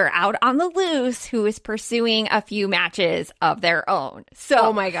killer out on the loose who is pursuing a few matches of their own. So,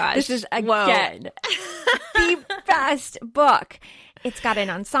 oh my gosh, this is again the best book. It's got an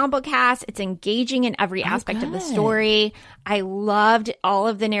ensemble cast. It's engaging in every aspect of the story. I loved all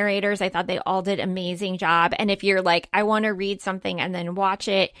of the narrators. I thought they all did an amazing job. And if you're like, I want to read something and then watch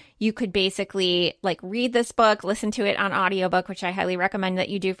it, you could basically like read this book, listen to it on audiobook, which I highly recommend that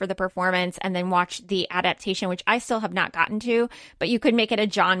you do for the performance, and then watch the adaptation, which I still have not gotten to, but you could make it a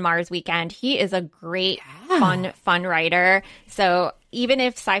John Mars weekend. He is a great, fun writer. So even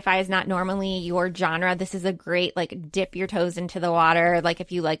if sci-fi is not normally your genre, this is a great, like, dip your toes into the water. Like,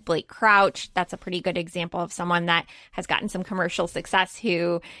 if you like Blake Crouch, that's a pretty good example of someone that has gotten some commercial success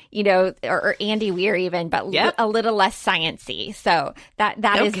who, you know, or Andy Weir even, but a little less sciencey. So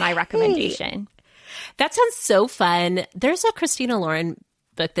that is my recommendation. That sounds so fun. There's a Christina Lauren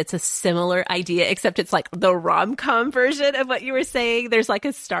book that's a similar idea, except it's like the rom-com version of what you were saying. There's like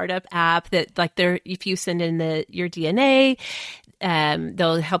a startup app that like if you send in your DNA,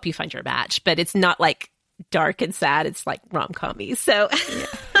 they'll help you find your match, but it's not like dark and sad. It's like rom-com-y. So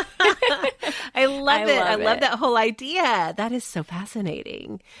I love it. I love that whole idea. That is so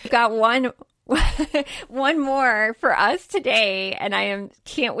fascinating. We've got one more for us today, and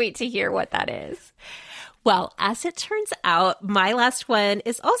can't wait to hear what that is. Well, as it turns out, my last one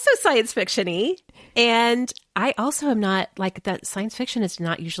is also science fiction-y. And I also am not like that. Science fiction is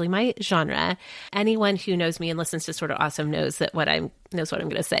not usually my genre. Anyone who knows me and listens to Sort of Awesome knows what I'm going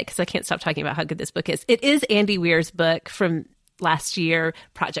to say, because I can't stop talking about how good this book is. It is Andy Weir's book from last year,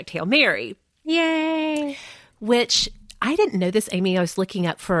 Project Hail Mary. Yay! Which I didn't know this, Amy. I was looking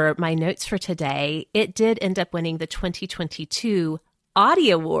up for my notes for today. It did end up winning the 2022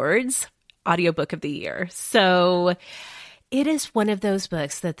 Audio Awards Audiobook of the Year. So it is one of those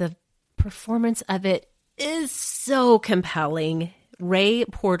books that the performance of it is so compelling. Ray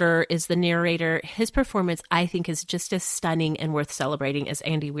Porter is the narrator. His performance, I think, is just as stunning and worth celebrating as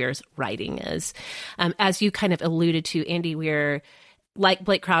Andy Weir's writing is. As you kind of alluded to, Andy Weir, like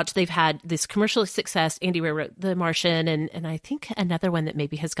Blake Crouch, they've had this commercial success. Andy Weir wrote The Martian and I think another one that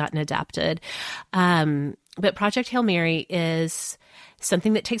maybe has gotten adapted. But Project Hail Mary is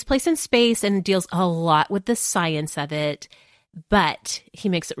something that takes place in space and deals a lot with the science of it, but he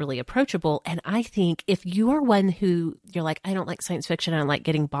makes it really approachable. And I think if you are one who you're like, I don't like science fiction, I don't like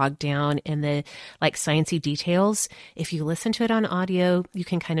getting bogged down in the like sciencey details, if you listen to it on audio, you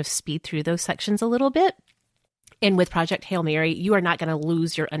can kind of speed through those sections a little bit. And with Project Hail Mary, you are not going to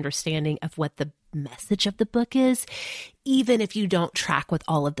lose your understanding of what the message of the book is, even if you don't track with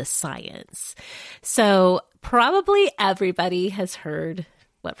all of the science. So probably everybody has heard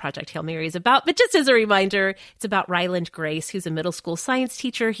what Project Hail Mary is about, but just as a reminder, it's about Ryland Grace, who's a middle school science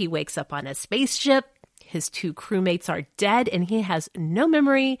teacher. He wakes up on a spaceship. His two crewmates are dead, and he has no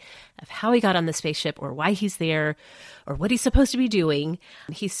memory of how he got on the spaceship or why he's there or what he's supposed to be doing.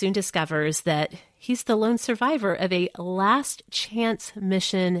 He soon discovers that he's the lone survivor of a last chance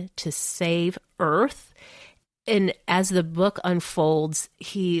mission to save Earth. And as the book unfolds,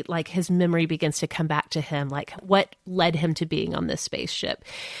 his memory begins to come back to him, like what led him to being on this spaceship.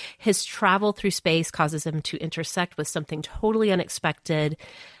 His travel through space causes him to intersect with something totally unexpected.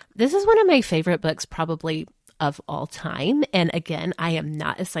 This is one of my favorite books probably of all time. And again, I am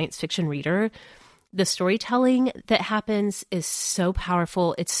not a science fiction reader. The storytelling that happens is so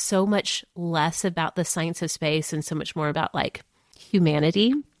powerful. It's so much less about the science of space and so much more about like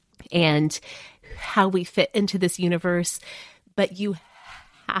humanity and how we fit into this universe. But you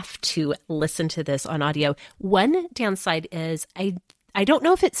have to listen to this on audio. One downside is I don't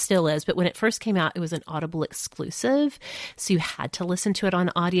know if it still is, but when it first came out, it was an Audible exclusive. So you had to listen to it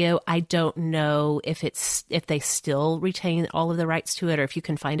on audio. I don't know if they still retain all of the rights to it or if you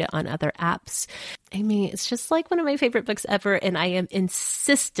can find it on other apps. I mean, it's just like one of my favorite books ever. And I am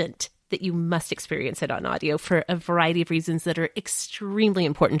insistent that you must experience it on audio for a variety of reasons that are extremely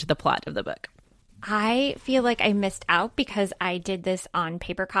important to the plot of the book. I feel like I missed out because I did this on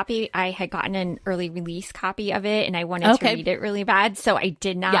paper copy. I had gotten an early release copy of it and I wanted to read it really bad. So I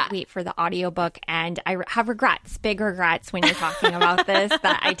did not wait for the audiobook. And I have regrets, big regrets when you're talking about this,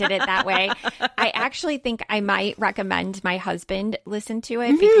 that I did it that way. I actually think I might recommend my husband listen to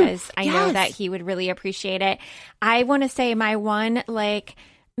it because I know that he would really appreciate it. I want to say my one, like,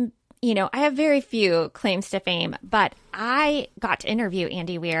 you know, I have very few claims to fame, but I got to interview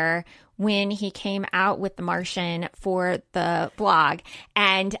Andy Weir when he came out with The Martian for the blog.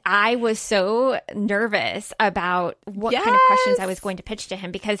 And I was so nervous about what kind of questions I was going to pitch to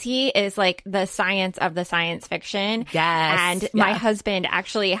him because he is like the science of the science fiction. Yes. And my husband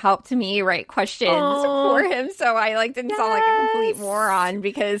actually helped me write questions for him. So I like didn't sound like a complete moron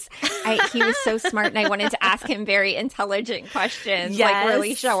because he was so smart and I wanted to ask him very intelligent questions, like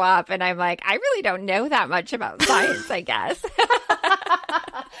really show up. And I'm like, I really don't know that much about science, I guess.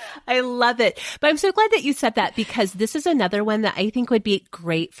 I love it. But I'm so glad that you said that because this is another one that I think would be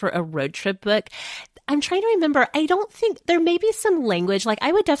great for a road trip book. I'm trying to remember. I don't think there may be some language. Like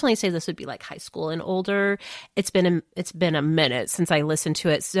I would definitely say this would be like high school and older. It's been a minute since I listened to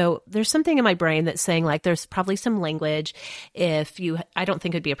it. So there's something in my brain that's saying like there's probably some language I don't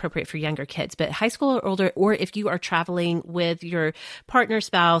think it would be appropriate for younger kids, but high school or older, or if you are traveling with your partner,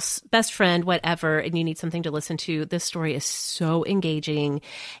 spouse, best friend, whatever, and you need something to listen to, this story is so engaging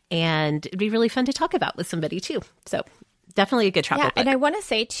and it'd be really fun to talk about with somebody too. So definitely a good travel book. And I want to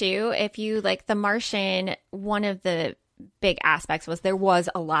say too, if you like The Martian, one of the big aspects was there was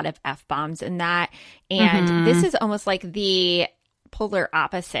a lot of F-bombs in that. And this is almost like the polar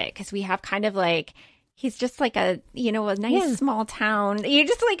opposite because we have kind of like, he's just like a nice small town. You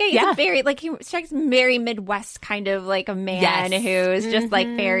just like, he's a very, like, he strikes very Midwest kind of like a man who's just like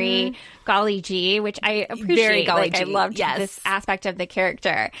very golly gee, which I appreciate. Very golly like, I loved this aspect of the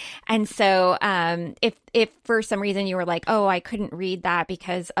character. And so if for some reason you were like, oh, I couldn't read that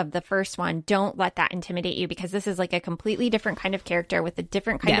because of the first one, don't let that intimidate you because this is like a completely different kind of character with a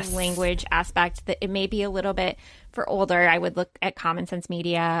different kind of language aspect that it may be a little bit for older. I would look at Common Sense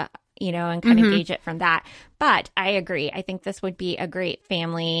Media, and kind of gauge it from that. But I agree. I think this would be a great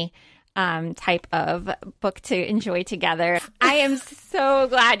family type of book to enjoy together. I am so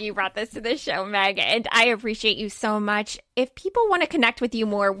glad you brought this to the show, Meg, and I appreciate you so much. If people want to connect with you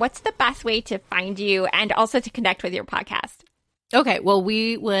more, what's the best way to find you and also to connect with your podcast? Okay, well,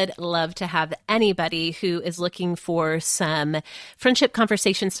 we would love to have anybody who is looking for some friendship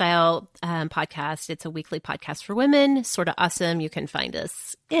conversation style podcast. It's a weekly podcast for women, Sort of Awesome. You can find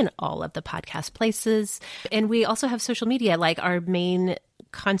us in all of the podcast places. And we also have social media, like our main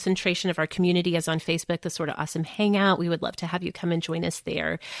concentration of our community is on Facebook, the Sort of Awesome Hangout. We would love to have you come and join us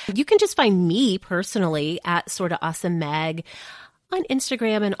there. You can just find me personally at Sort of Awesome Meg on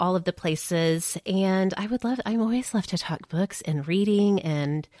Instagram and all of the places. And I always love to talk books and reading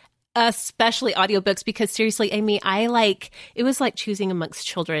and especially audiobooks because seriously, Amy, it was like choosing amongst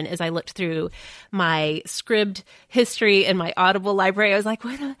children as I looked through my Scribd history and my Audible library. I was like,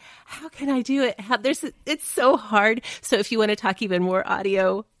 how can I do it? It's so hard. So if you want to talk even more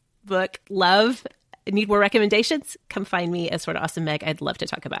audio book love, need more recommendations, come find me at Sort of Awesome Meg. I'd love to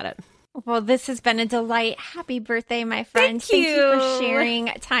talk about it. Well, this has been a delight. Happy birthday, my friend. Thank you for sharing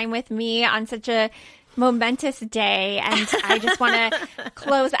time with me on such a momentous day. And I just want to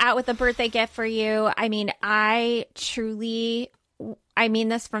close out with a birthday gift for you. I mean, I mean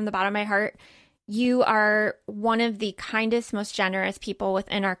this from the bottom of my heart. You are one of the kindest, most generous people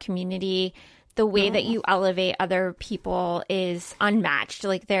within our community. The way that you elevate other people is unmatched.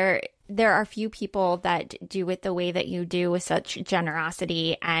 Like there are few people that do it the way that you do with such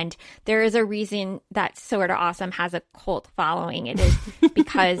generosity. And there is a reason that Sort of Awesome has a cult following. It is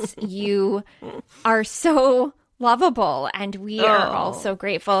because you are so lovable. And we are all so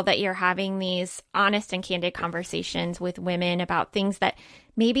grateful that you're having these honest and candid conversations with women about things that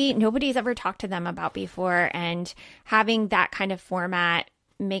maybe nobody's ever talked to them about before. And having that kind of format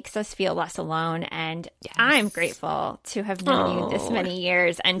makes us feel less alone. And I'm grateful to have known you this many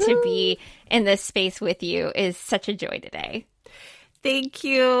years and to be in this space with you is such a joy today. Thank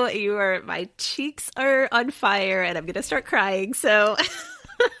you. My cheeks are on fire and I'm going to start crying. So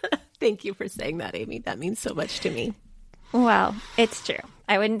thank you for saying that, Amy. That means so much to me. Well, it's true.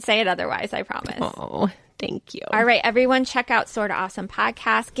 I wouldn't say it otherwise, I promise. Oh, thank you. All right, everyone, check out Sort of Awesome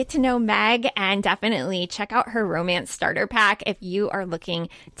Podcast. Get to know Meg and definitely check out her romance starter pack if you are looking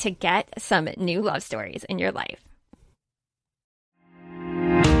to get some new love stories in your life.